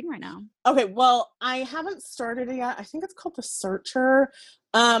reading right now? Okay. Well, I haven't started it yet. I think it's called The Searcher.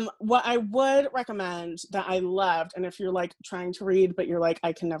 What I would recommend that I loved, and if you're like trying to read, but you're like,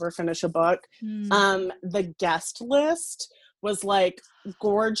 I can never finish a book, The Guest List was like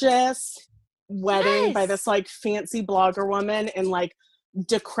gorgeous wedding by this like fancy blogger woman in like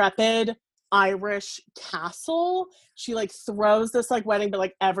decrepit Irish castle. She like throws this like wedding, but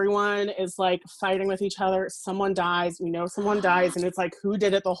like everyone is like fighting with each other. Someone dies, we know someone dies, and it's like, who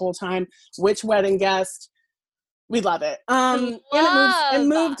did it the whole time? Which wedding guest? We love it. And it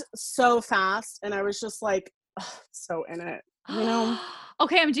moved so fast, and I was just like, so in it, you know?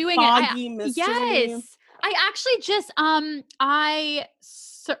 Okay, I'm doing foggy mystery. Yes. I actually just I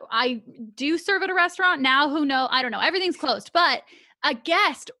do serve at a restaurant now. I don't know. Everything's closed, but a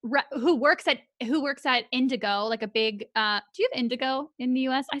guest who works at Indigo, like a big, do you have Indigo in the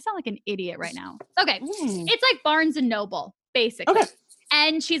US? I sound like an idiot right now. Okay. It's like Barnes and Noble, basically. Okay.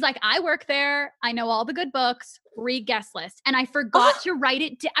 And she's like, I work there. I know all the good books. Read guest list. And I forgot to write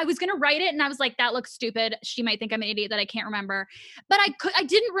it. I was going to write it, and I was like, that looks stupid. She might think I'm an idiot that I can't remember. But I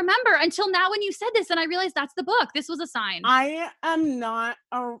didn't remember until now when you said this, and I realized that's the book. This was a sign. I am not,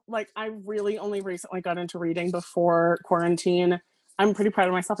 I really only recently got into reading before quarantine. I'm pretty proud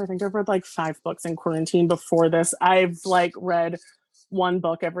of myself. I think I've read like 5 books in quarantine before this. I've like read one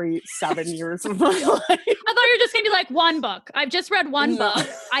book every 7 years of my life. I thought you were just gonna be like, one book. I've just read one book.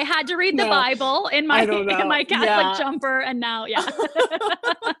 I had to read the Bible in my Catholic jumper, and now,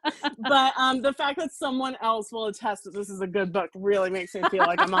 But the fact that someone else will attest that this is a good book really makes me feel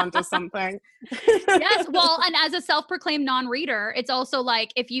like I'm onto something. Yes, well, and as a self-proclaimed non-reader, it's also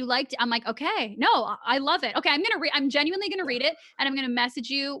like, if you liked it, I'm like, okay, no, I love it. Okay, I'm genuinely gonna read it, and I'm gonna message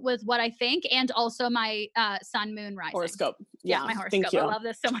you with what I think, and also my sun, moon, rising horoscope. Yeah, my horoscope. I love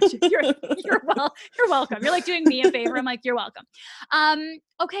this so much. You're welcome. You're like doing me a favor. I'm like, you're welcome.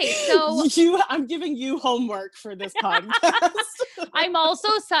 Okay, so I'm giving you homework for this podcast. I'm also,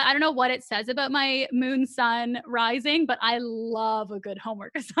 I don't know what it says about my moon, sun, rising, but I love a good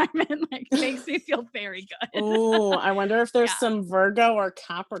homework assignment. Like, it makes me feel very good. Oh, I wonder if there's some Virgo or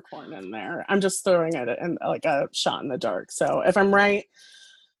Capricorn in there. I'm just throwing it in like a shot in the dark. So if I'm right,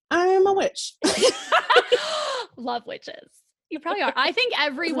 I'm a witch. Love witches. You probably are. I think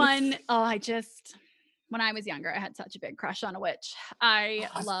everyone, when I was younger, I had such a big crush on a witch. I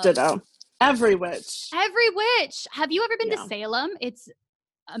love ditto. Every witch. Have you ever been to Salem? It's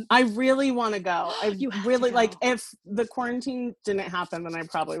I really want to go. Like, if the quarantine didn't happen, then I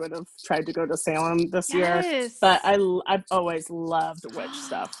probably would have tried to go to Salem this year. But I've always loved witch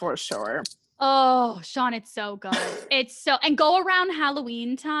stuff for sure. Oh, Sean, it's so good. And go around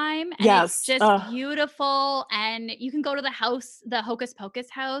Halloween time. And it's just beautiful. And you can go to the house, the Hocus Pocus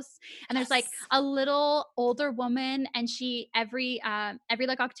house. And there's like a little older woman. And she, every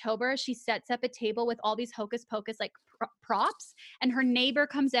like October, she sets up a table with all these Hocus Pocus like props. And her neighbor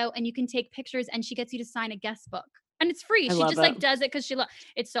comes out and you can take pictures, and she gets you to sign a guest book. And it's free. She just like does it because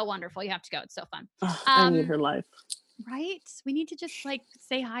it's so wonderful. You have to go. It's so fun. I need her life. Right? We need to just like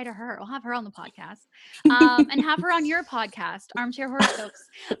say hi to her. I'll have her on the podcast, and have her on your podcast, Armchair Horoscopes.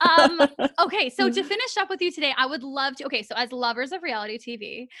 Okay, so to finish up with you today, I would love to. Okay, so as lovers of reality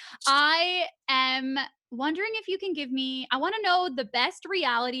TV, I am wondering if you can give me. I want to know the best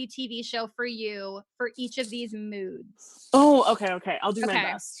reality TV show for you for each of these moods. Oh, okay. I'll do my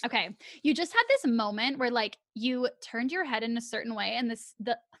best. Okay, you just had this moment where like you turned your head in a certain way, and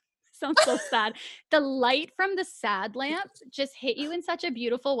the sounds so sad. The light from the sad lamp just hit you in such a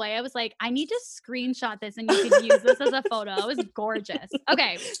beautiful way. I was like, I need to screenshot this and you could use this as a photo. It was gorgeous.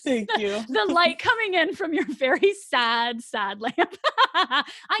 Okay. Thank you. The light coming in from your very sad lamp. I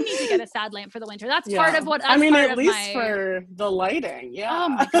need to get a sad lamp for the winter. That's part of what I mean, at least for the lighting. Yeah. Oh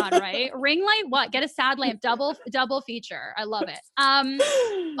my God, right? Ring light, what? Get a sad lamp, double feature. I love it.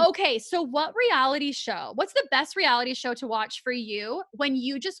 Okay, so what's the best reality show to watch for you when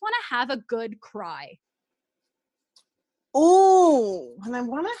you just want to have a good cry? Oh, and I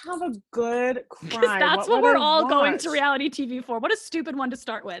want to have a good cry. That's what we're all going to reality TV for. What a stupid one to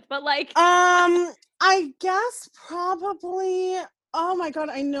start with, but like, I guess probably. Oh my God,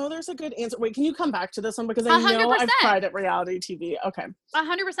 I know there's a good answer. Wait, can you come back to this one? Because I know 100%. I've cried at reality TV. Okay. 100%.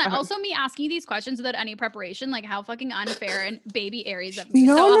 Okay. Also, me asking these questions without any preparation, like how fucking unfair and baby Aries of me.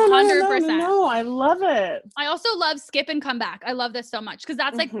 No, 100%. No, I love it. I also love skip and come back. I love this so much because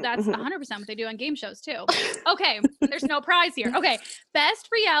that's like, that's 100% what they do on game shows too. Okay, there's no prize here. Okay, best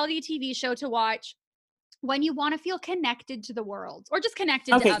reality TV show to watch when you want to feel connected to the world or just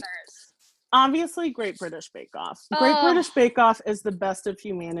connected to others. Obviously, Great British Bake Off. Great British Bake Off is the best of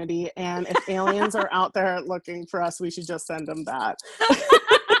humanity, and if aliens are out there looking for us, we should just send them that.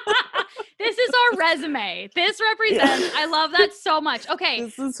 This is our resume. This represents, I love that so much. Okay.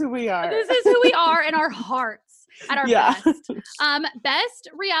 This is who we are. This is who we are in our hearts at our best. Best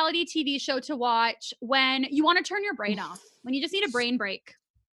reality TV show to watch when you want to turn your brain off, when you just need a brain break.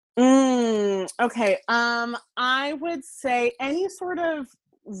 Okay. I would say any sort of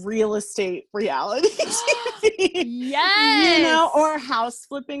real estate reality TV. Yes. You know, or house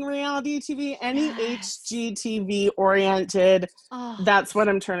flipping reality TV, any HGTV oriented. That's what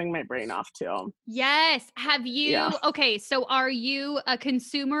I'm turning my brain off to. Yes. Have you, okay, so are you a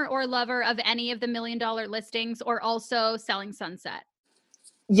consumer or lover of any of the $1 Million Listings or also Selling Sunset?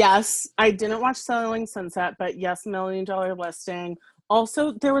 Yes. I didn't watch Selling Sunset, but yes, $1 Million Listing.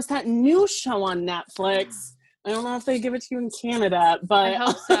 Also, there was that new show on Netflix. I don't know if they give it to you in Canada, but I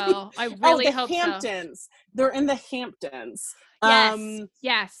hope so. I really hope Hamptons. So. They're in the Hamptons.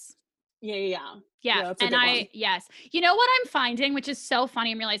 Yes. Yeah. And yes. You know what I'm finding, which is so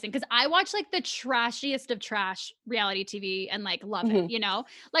funny, I'm realizing, because I watch like the trashiest of trash reality TV and like love it, you know?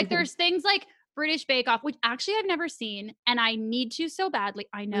 Like there's things like British Bake Off, which actually I've never seen and I need to so badly.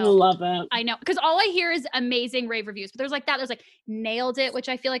 I know. I love it. I know. Because all I hear is amazing rave reviews. But there's like that. There's like Nailed It, which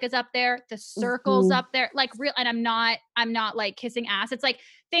I feel like is up there. The Circle's up there. Like real, and I'm not like kissing ass. It's like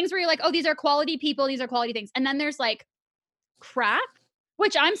things where you're like, oh, these are quality people. These are quality things. And then there's like crap,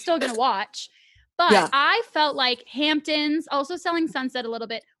 which I'm still going to watch. But I felt like Hamptons, also Selling Sunset a little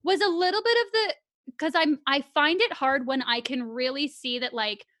bit, was a little bit of the, because I find it hard when I can really see that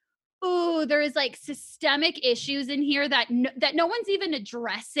like, ooh, there is like systemic issues in here that no one's even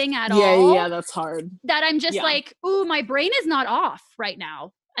addressing at all. Yeah, that's hard. That I'm just like, ooh, my brain is not off right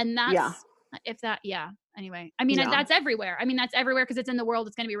now. And that's, anyway, I mean, that's everywhere. I mean, that's everywhere because it's in the world.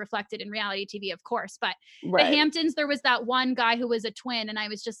 It's going to be reflected in reality TV, of course. But the Hamptons, there was that one guy who was a twin. And I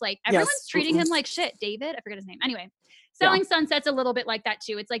was just like, everyone's treating him like shit. David, I forget his name. Anyway. Selling Sunset's a little bit like that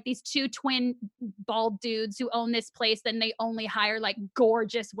too. It's like these two twin bald dudes who own this place, then they only hire like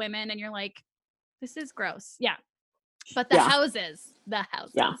gorgeous women and you're like, this is gross. Yeah. But the houses.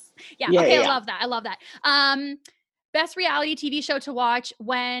 Yeah. Okay, I love that. Best reality TV show to watch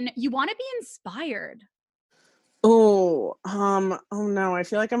when you want to be inspired. Oh no, I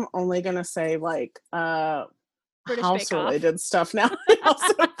feel like I'm only gonna say like British house related stuff now.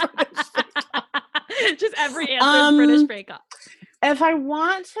 Also British just every answer is British Bake Off. If I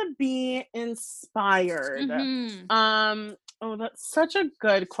want to be inspired, that's such a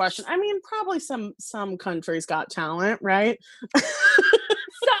good question. I mean, probably some countries Got Talent, right? So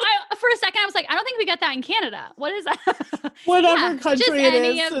for a second I was like, I don't think we get that in Canada. What is that? Whatever country it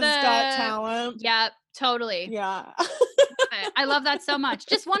is has Got Talent. Yeah, totally. Yeah. I love that so much.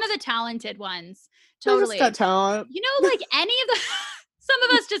 Just one of the talented ones. Totally. Got Talent. You know, like any of the some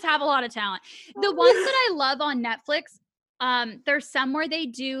of us just have a lot of talent. The ones that I love on Netflix, there's some where they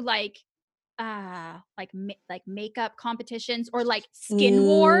do like makeup competitions or like Skin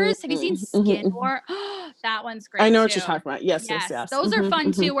Wars. Have you seen Skin War? That one's great. I know too. What you're talking about. Yes. Those are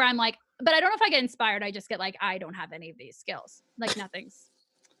fun too, where I'm like, but I don't know if I get inspired. I just get like, I don't have any of these skills. Like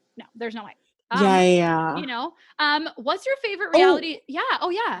there's no way. You know, what's your favorite reality?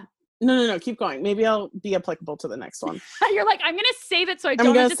 No. Keep going. Maybe I'll be applicable to the next one. You're like, I'm going to save it so I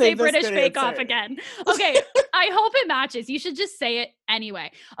don't have to say British Bake Off again. Okay. I hope it matches. You should just say it anyway.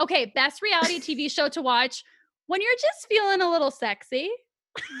 Okay. Best reality TV show to watch when you're just feeling a little sexy.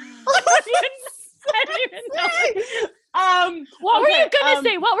 I don't even know. What were you gonna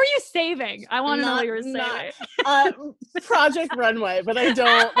say? What were you saving? I want to know what you were saving. Project Runway, but I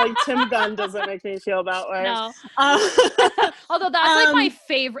don't like Tim Gunn doesn't make me feel that way. No. Although that's like my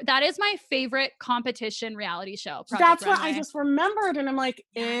favorite. That is my favorite competition reality show. Project that's Runway. what I just remembered, and I'm like,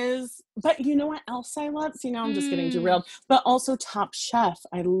 but you know what else I love? See, now I'm just getting derailed. But also Top Chef.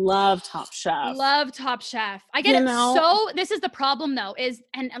 I love Top Chef. Love Top Chef. I get it. So this is the problem though,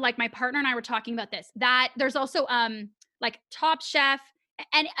 and like my partner and I were talking about this, that there's also like Top Chef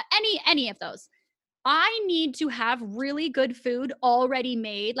and any of those. I need to have really good food already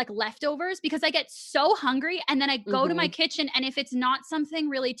made, like leftovers, because I get so hungry and then I go to my kitchen, and if it's not something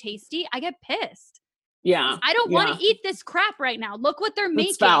really tasty, I get pissed. Yeah. I don't want to eat this crap right now. Look what they're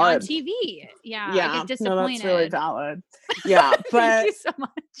making on TV. Yeah. I get disappointed. No, that's really valid. Yeah. But thank you so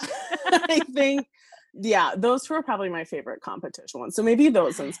much. I think, those two are probably my favorite competition ones. So maybe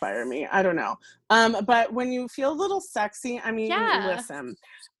those inspire me. I don't know. But when you feel a little sexy, I mean, listen,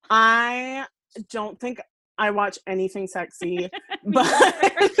 I don't think I watch anything sexy,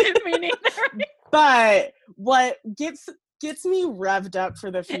 but me neither. But what gets me revved up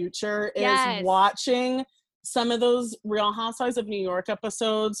for the future is watching some of those Real Housewives of New York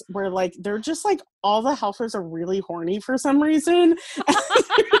episodes where like they're just like all the helpers are really horny for some reason.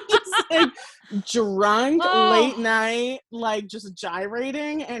 Just like drunk late night, like just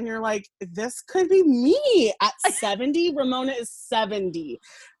gyrating, and you're like, this could be me at 70. Ramona is 70.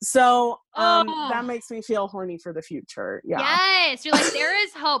 So that makes me feel horny for the future. Yeah. Yes. You're like, there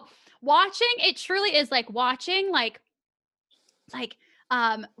is hope. Watching, it truly is like watching like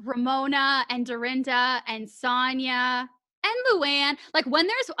Ramona and Dorinda and Sonia and Luann, like when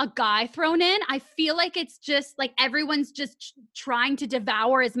there's a guy thrown in, I feel like it's just like everyone's just trying to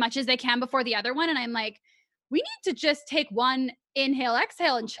devour as much as they can before the other one. And I'm like, we need to just take one inhale,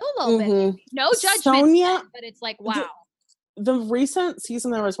 exhale, and chill a little bit. No judgment, Sonia, but it's like, wow. The recent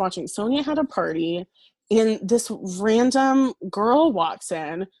season that I was watching, Sonia had a party, and this random girl walks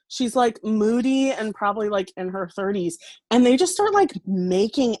in. She's like moody and probably like in her 30s. And they just start like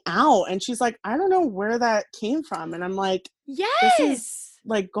making out. And she's like, I don't know where that came from. And I'm like, yes, this is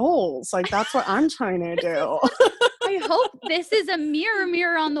like goals. Like that's what I'm trying to do. I hope this is a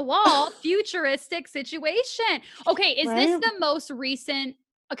mirror on the wall, futuristic situation. Okay, is this the most recent?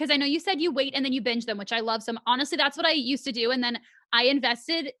 Because I know you said you wait and then you binge them, which I love. Honestly, that's what I used to do. And then I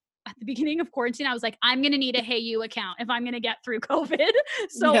invested at the beginning of quarantine. I was like, I'm going to need a Hey You account if I'm going to get through COVID.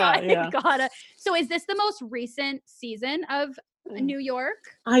 So gotta. So is this the most recent season of New York?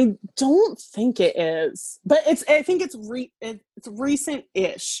 I don't think it is, but I think it's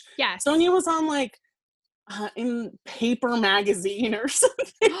recent-ish. Yeah. Sonia was on like in Paper Magazine or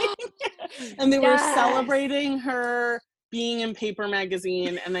something. And they were celebrating her being in Paper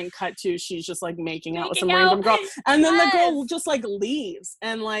Magazine, and then cut to she's just like making out with some random girl, and then the girl just like leaves,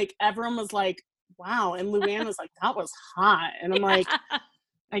 and like everyone was like, wow, and Luann was like, that was hot, and I'm like,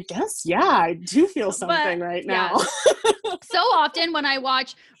 I guess I do feel something right now. So often when I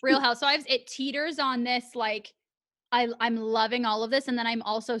watch Real Housewives, it teeters on this like I'm loving all of this, and then I'm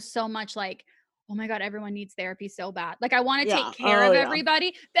also so much like, oh my God, everyone needs therapy so bad. Like I want to take care of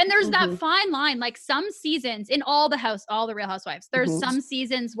everybody. Then there's that fine line. Like some seasons in all the Real Housewives, there's some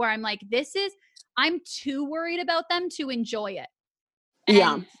seasons where I'm like, I'm too worried about them to enjoy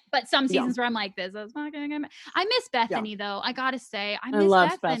it. But some seasons where I'm like, this is not going to. I miss Bethany though. I gotta say, I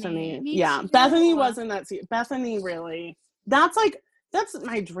love Bethany. Yeah, Bethany was in that season. Bethany really. That's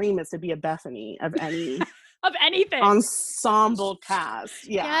my dream, is to be a Bethany of any. Of anything. Ensemble cast.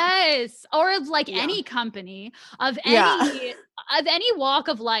 Yeah. Yes. Or of like any company, of any walk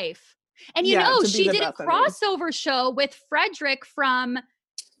of life. And you know, she did a crossover show with Frederick from $1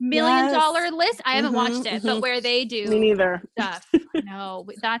 Million List. I haven't watched it, but where they do me neither stuff. No,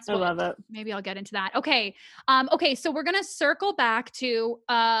 that's what I love it. Maybe I'll get into that. Okay. So we're gonna circle back to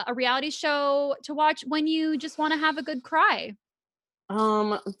a reality show to watch when you just want to have a good cry.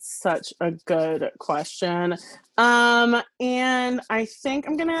 Such a good question. And I think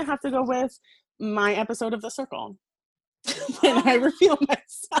I'm gonna have to go with my episode of The Circle. When I reveal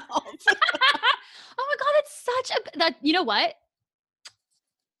myself. Oh my God, it's such you know what?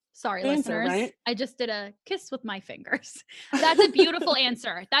 Sorry, listeners. Right? I just did a kiss with my fingers. That's a beautiful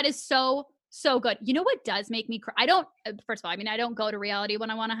answer. That is so good. You know what does make me cry? First of all, I don't go to reality when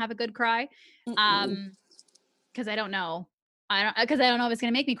I want to have a good cry. Because I don't know. Because I don't know if it's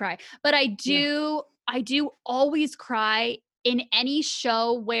going to make me cry, but I do always cry in any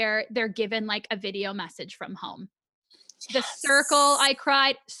show where they're given like a video message from home. The Circle, I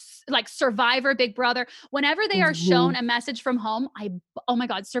cried, like Survivor, Big Brother, whenever they are shown a message from home, oh my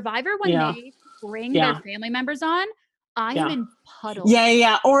God, Survivor, when they bring their family members on, I'm in puddles.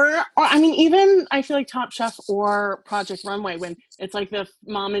 Yeah. Or I mean, even I feel like Top Chef or Project Runway, when it's like the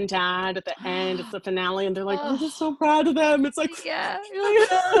mom and dad at the end, it's the finale, and they're like, we're just so proud of them. It's like, yeah.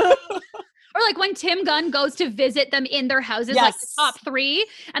 Or like when Tim Gunn goes to visit them in their houses, like the top 3,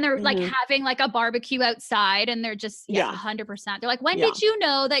 and they're like having like a barbecue outside, and they're just 100%. They're like, when did you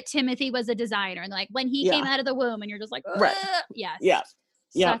know that Timothy was a designer? And like when he came out of the womb, and you're just like, yes.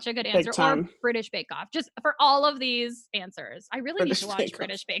 Yeah. Such a good answer. Or British Bake Off. Just for all of these answers. I really need to watch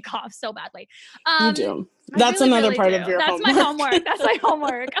British Bake Off so badly. You do. That's really, another part of your homework. That's my homework. That's my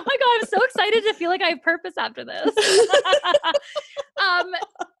homework. Oh my God, I'm so excited to feel like I have purpose after this.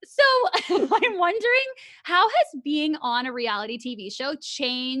 So I'm wondering, how has being on a reality TV show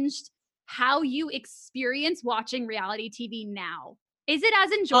changed how you experience watching reality TV now? Is it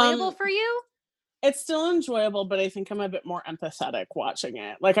as enjoyable for you? It's still enjoyable, but I think I'm a bit more empathetic watching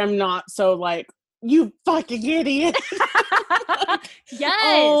it. Like, I'm not so like, you fucking idiot. Yes.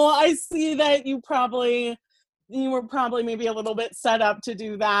 Oh, I see that you were probably maybe a little bit set up to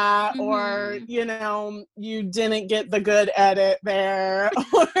do that, or, you know, you didn't get the good edit there.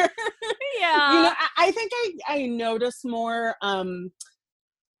 Or, yeah. You know, I think I notice more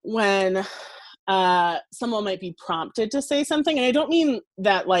when someone might be prompted to say something. And I don't mean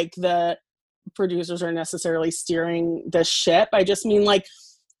that like the producers are necessarily steering the ship. I just mean like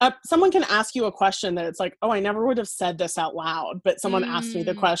someone can ask you a question that it's like, oh, I never would have said this out loud, but someone asked me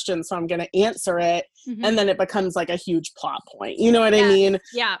the question, so I'm going to answer it. And then it becomes like a huge plot point. You know what I mean?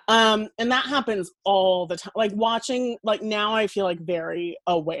 Yeah. And that happens all the time. Like watching, like now I feel like very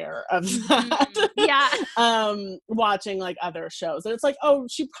aware of that. Yeah. Watching like other shows. And it's like, oh,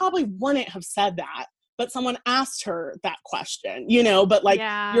 she probably wouldn't have said that, but someone asked her that question, you know, but like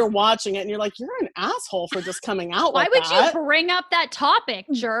you're watching it and you're like, you're an asshole for just coming out Why like would that. you bring up that topic,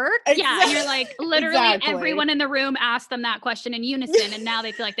 jerk? Yeah, and you're like, literally everyone in the room asked them that question in unison, and now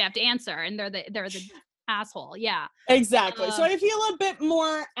they feel like they have to answer, and they're the asshole. Yeah. Exactly. So I feel a bit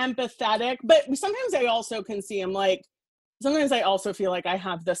more empathetic, but sometimes I also can see sometimes I also feel like I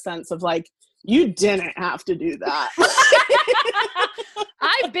have the sense of like, you didn't have to do that.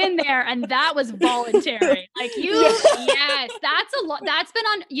 I've been there, and that was voluntary. Like yes, that's a lot. That's been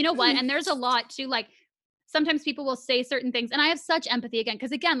on, you know what? And there's a lot too. Like sometimes people will say certain things, and I have such empathy again,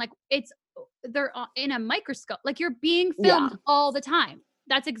 because again, like they're in a microscope. Like you're being filmed all the time.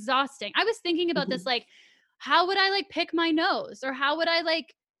 That's exhausting. I was thinking about this, like, how would I like pick my nose, or how would I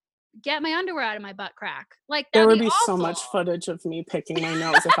like get my underwear out of my butt crack? Like there would be so much footage of me picking my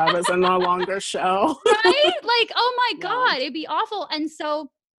nose if I was in a longer show. Right? Like, oh my God, it'd be awful. And so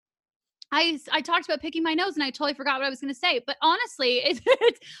I talked about picking my nose, and I totally forgot what I was going to say. But honestly, it's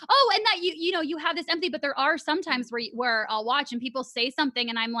and that you know, you have this empathy, but there are some times where I'll watch and people say something,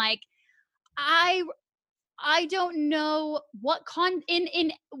 and I'm like, I don't know what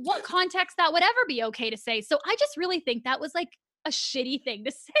in what context that would ever be okay to say. So I just really think that was like a shitty thing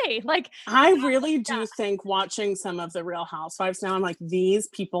to say. Like, I really do think watching some of the Real Housewives now, I'm like, these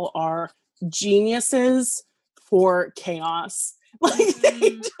people are geniuses for chaos. Like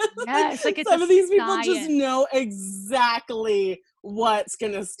they just, like some of these people just know exactly what's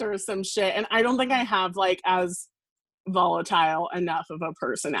gonna stir some shit, and I don't think I have like as volatile enough of a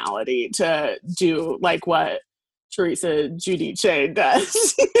personality to do like what Teresa Giudice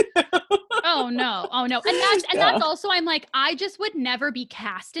does. You know? Oh no. And that's also, I'm like, I just would never be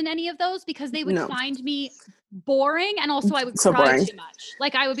cast in any of those, because they would find me boring, and also I would cry too much.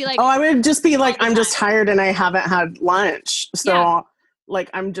 Like I would be like, I would just be like, I'm just tired and I haven't had lunch. So like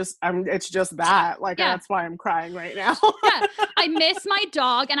it's just that. Like that's why I'm crying right now. I miss my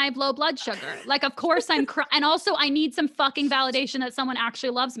dog and I have low blood sugar. Like of course I'm and also I need some fucking validation that someone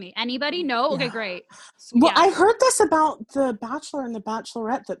actually loves me. Anybody? No? Okay, great. Well, I heard this about The Bachelor and The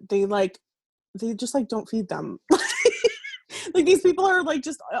Bachelorette, that they just like don't feed them. Like these people are like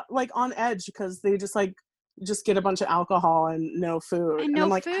just like on edge because they just get a bunch of alcohol and no food. And I'm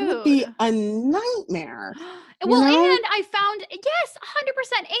like, that would be a nightmare. Well, and I found, yes,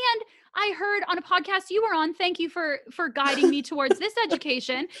 100%. And I heard on a podcast you were on, thank you for guiding me towards this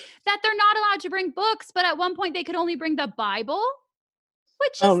education, that they're not allowed to bring books, but at one point they could only bring the Bible,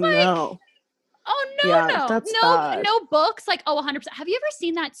 which is no. Oh, no books. Like, 100%. Have you ever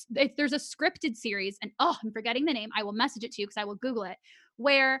seen that? There's a scripted series, and I'm forgetting the name. I will message it to you because I will Google it,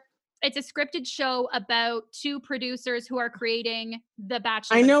 where it's a scripted show about two producers who are creating The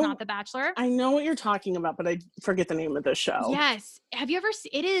Bachelor. I know, it's not The Bachelor. I know what you're talking about, but I forget the name of the show. Yes. Have you ever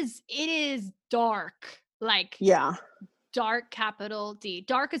seen it? Is dark. Like, dark, capital D.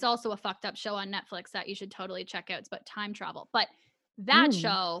 Dark is also a fucked up show on Netflix that you should totally check out. It's about time travel. But that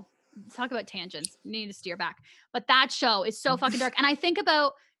show, talk about tangents. You need to steer back. But that show is so fucking dark. And I think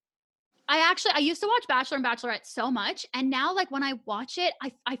about, I used to watch Bachelor and Bachelorette so much. And now like when I watch it,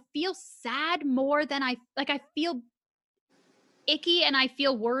 I feel sad more than I feel icky and I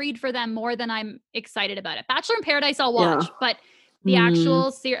feel worried for them more than I'm excited about it. Bachelor in Paradise I'll watch, but the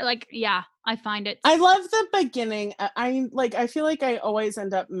actual series, like, yeah, I find it. I love the beginning. I feel like I always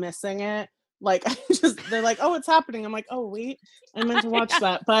end up missing it. Like they're like, oh, it's happening. I'm like, oh wait, I meant to watch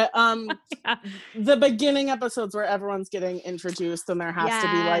that. But the beginning episodes where everyone's getting introduced and there has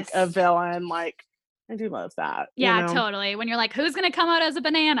to be like a villain, like I do love that. Yeah, totally. When you're like, who's gonna come out as a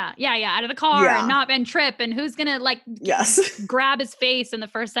banana? Yeah, out of the car and trip, and who's gonna like grab his face in the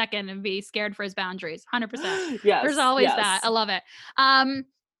first second and be scared for his boundaries? 100%. Yes, there's always that. I love it.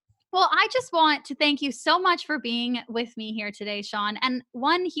 Well, I just want to thank you so much for being with me here today, Sean. And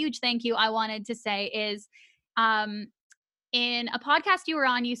one huge thank you I wanted to say is, in a podcast you were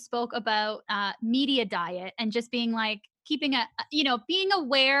on, you spoke about media diet and just being like keeping being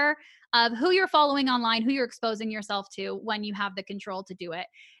aware of who you're following online, who you're exposing yourself to when you have the control to do it.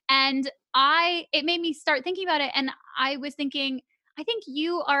 And it made me start thinking about it. And I was thinking, I think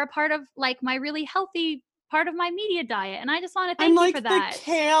you are a part of like my really healthy part of my media diet. And I just want to thank you for that. I'm like the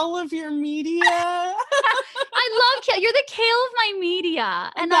kale of your media. I love kale. You're the kale of my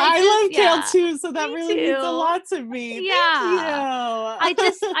media. And I love kale too. So that really means a lot to me. Yeah. Thank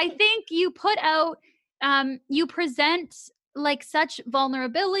you. I think you put out, you present like such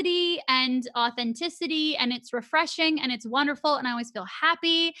vulnerability and authenticity, and it's refreshing and it's wonderful, and I always feel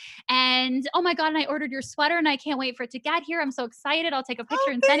happy. And oh my God, and I ordered your sweater and I can't wait for it to get here. I'm so excited. I'll take a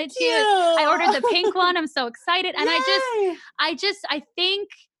picture and send it to you. I ordered the pink one. I'm so excited. And I think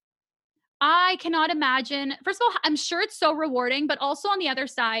I cannot imagine. First of all, I'm sure it's so rewarding, but also on the other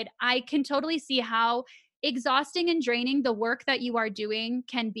side, I can totally see how exhausting and draining the work that you are doing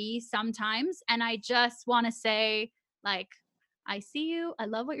can be sometimes. And I just want to say, like, I see you. I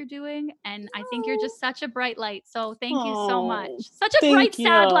love what you're doing. And I think you're just such a bright light. So thank you so much. Such a bright,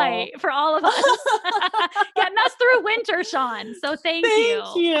 sad light for all of us. Getting us through winter, Sean. So thank you.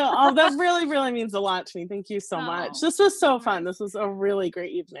 Thank you. Oh, that really, really means a lot to me. Thank you so much. This was so fun. This was a really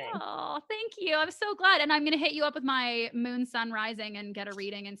great evening. Oh, thank you. I'm so glad. And I'm going to hit you up with my moon, sun rising and get a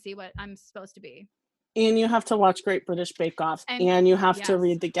reading and see what I'm supposed to be. And you have to watch Great British Bake Off, and you have to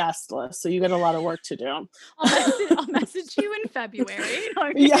read the guest list. So you got a lot of work to do. I'll message you in February.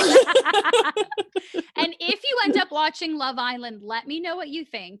 And if you end up watching Love Island, let me know what you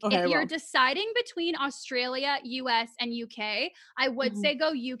think. Okay, if you're deciding between Australia, US, and UK, I would say go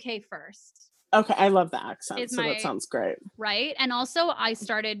UK first. Okay, I love the accent. So that sounds great. Right? And also I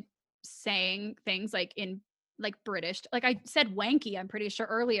started saying things like in like British, like I said wanky, I'm pretty sure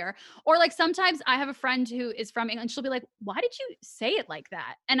earlier. Or like sometimes I have a friend who is from England. She'll be like, why did you say it like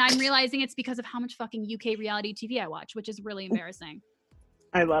that? And I'm realizing it's because of how much fucking UK reality TV I watch, which is really embarrassing.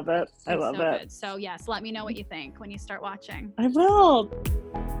 I love it. I love it. Good. So yes, let me know what you think when you start watching. I will.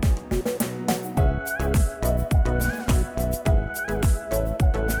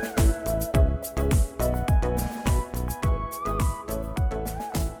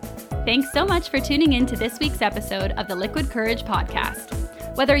 Thanks so much for tuning in to this week's episode of the Liquid Courage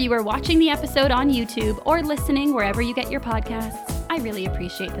podcast. Whether you are watching the episode on YouTube or listening wherever you get your podcasts, I really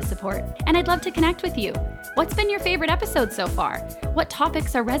appreciate the support, and I'd love to connect with you. What's been your favorite episode so far? What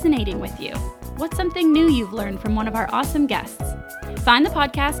topics are resonating with you? What's something new you've learned from one of our awesome guests? Find the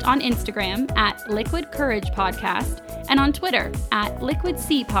podcast on Instagram at Liquid Courage Podcast and on Twitter at Liquid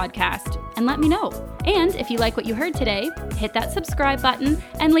Sea Podcast, and let me know. And if you like what you heard today, hit that subscribe button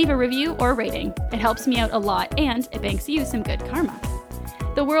and leave a review or rating. It helps me out a lot, and it banks you some good karma.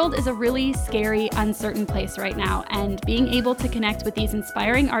 The world is a really scary, uncertain place right now, and being able to connect with these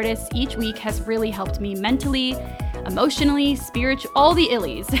inspiring artists each week has really helped me mentally, emotionally, spiritually, all the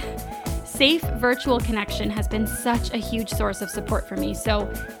illies. Safe virtual connection has been such a huge source of support for me,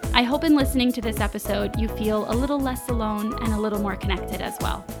 so I hope in listening to this episode you feel a little less alone and a little more connected as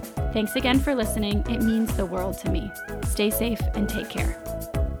well. Thanks again for listening. It means the world to me. Stay safe and take care.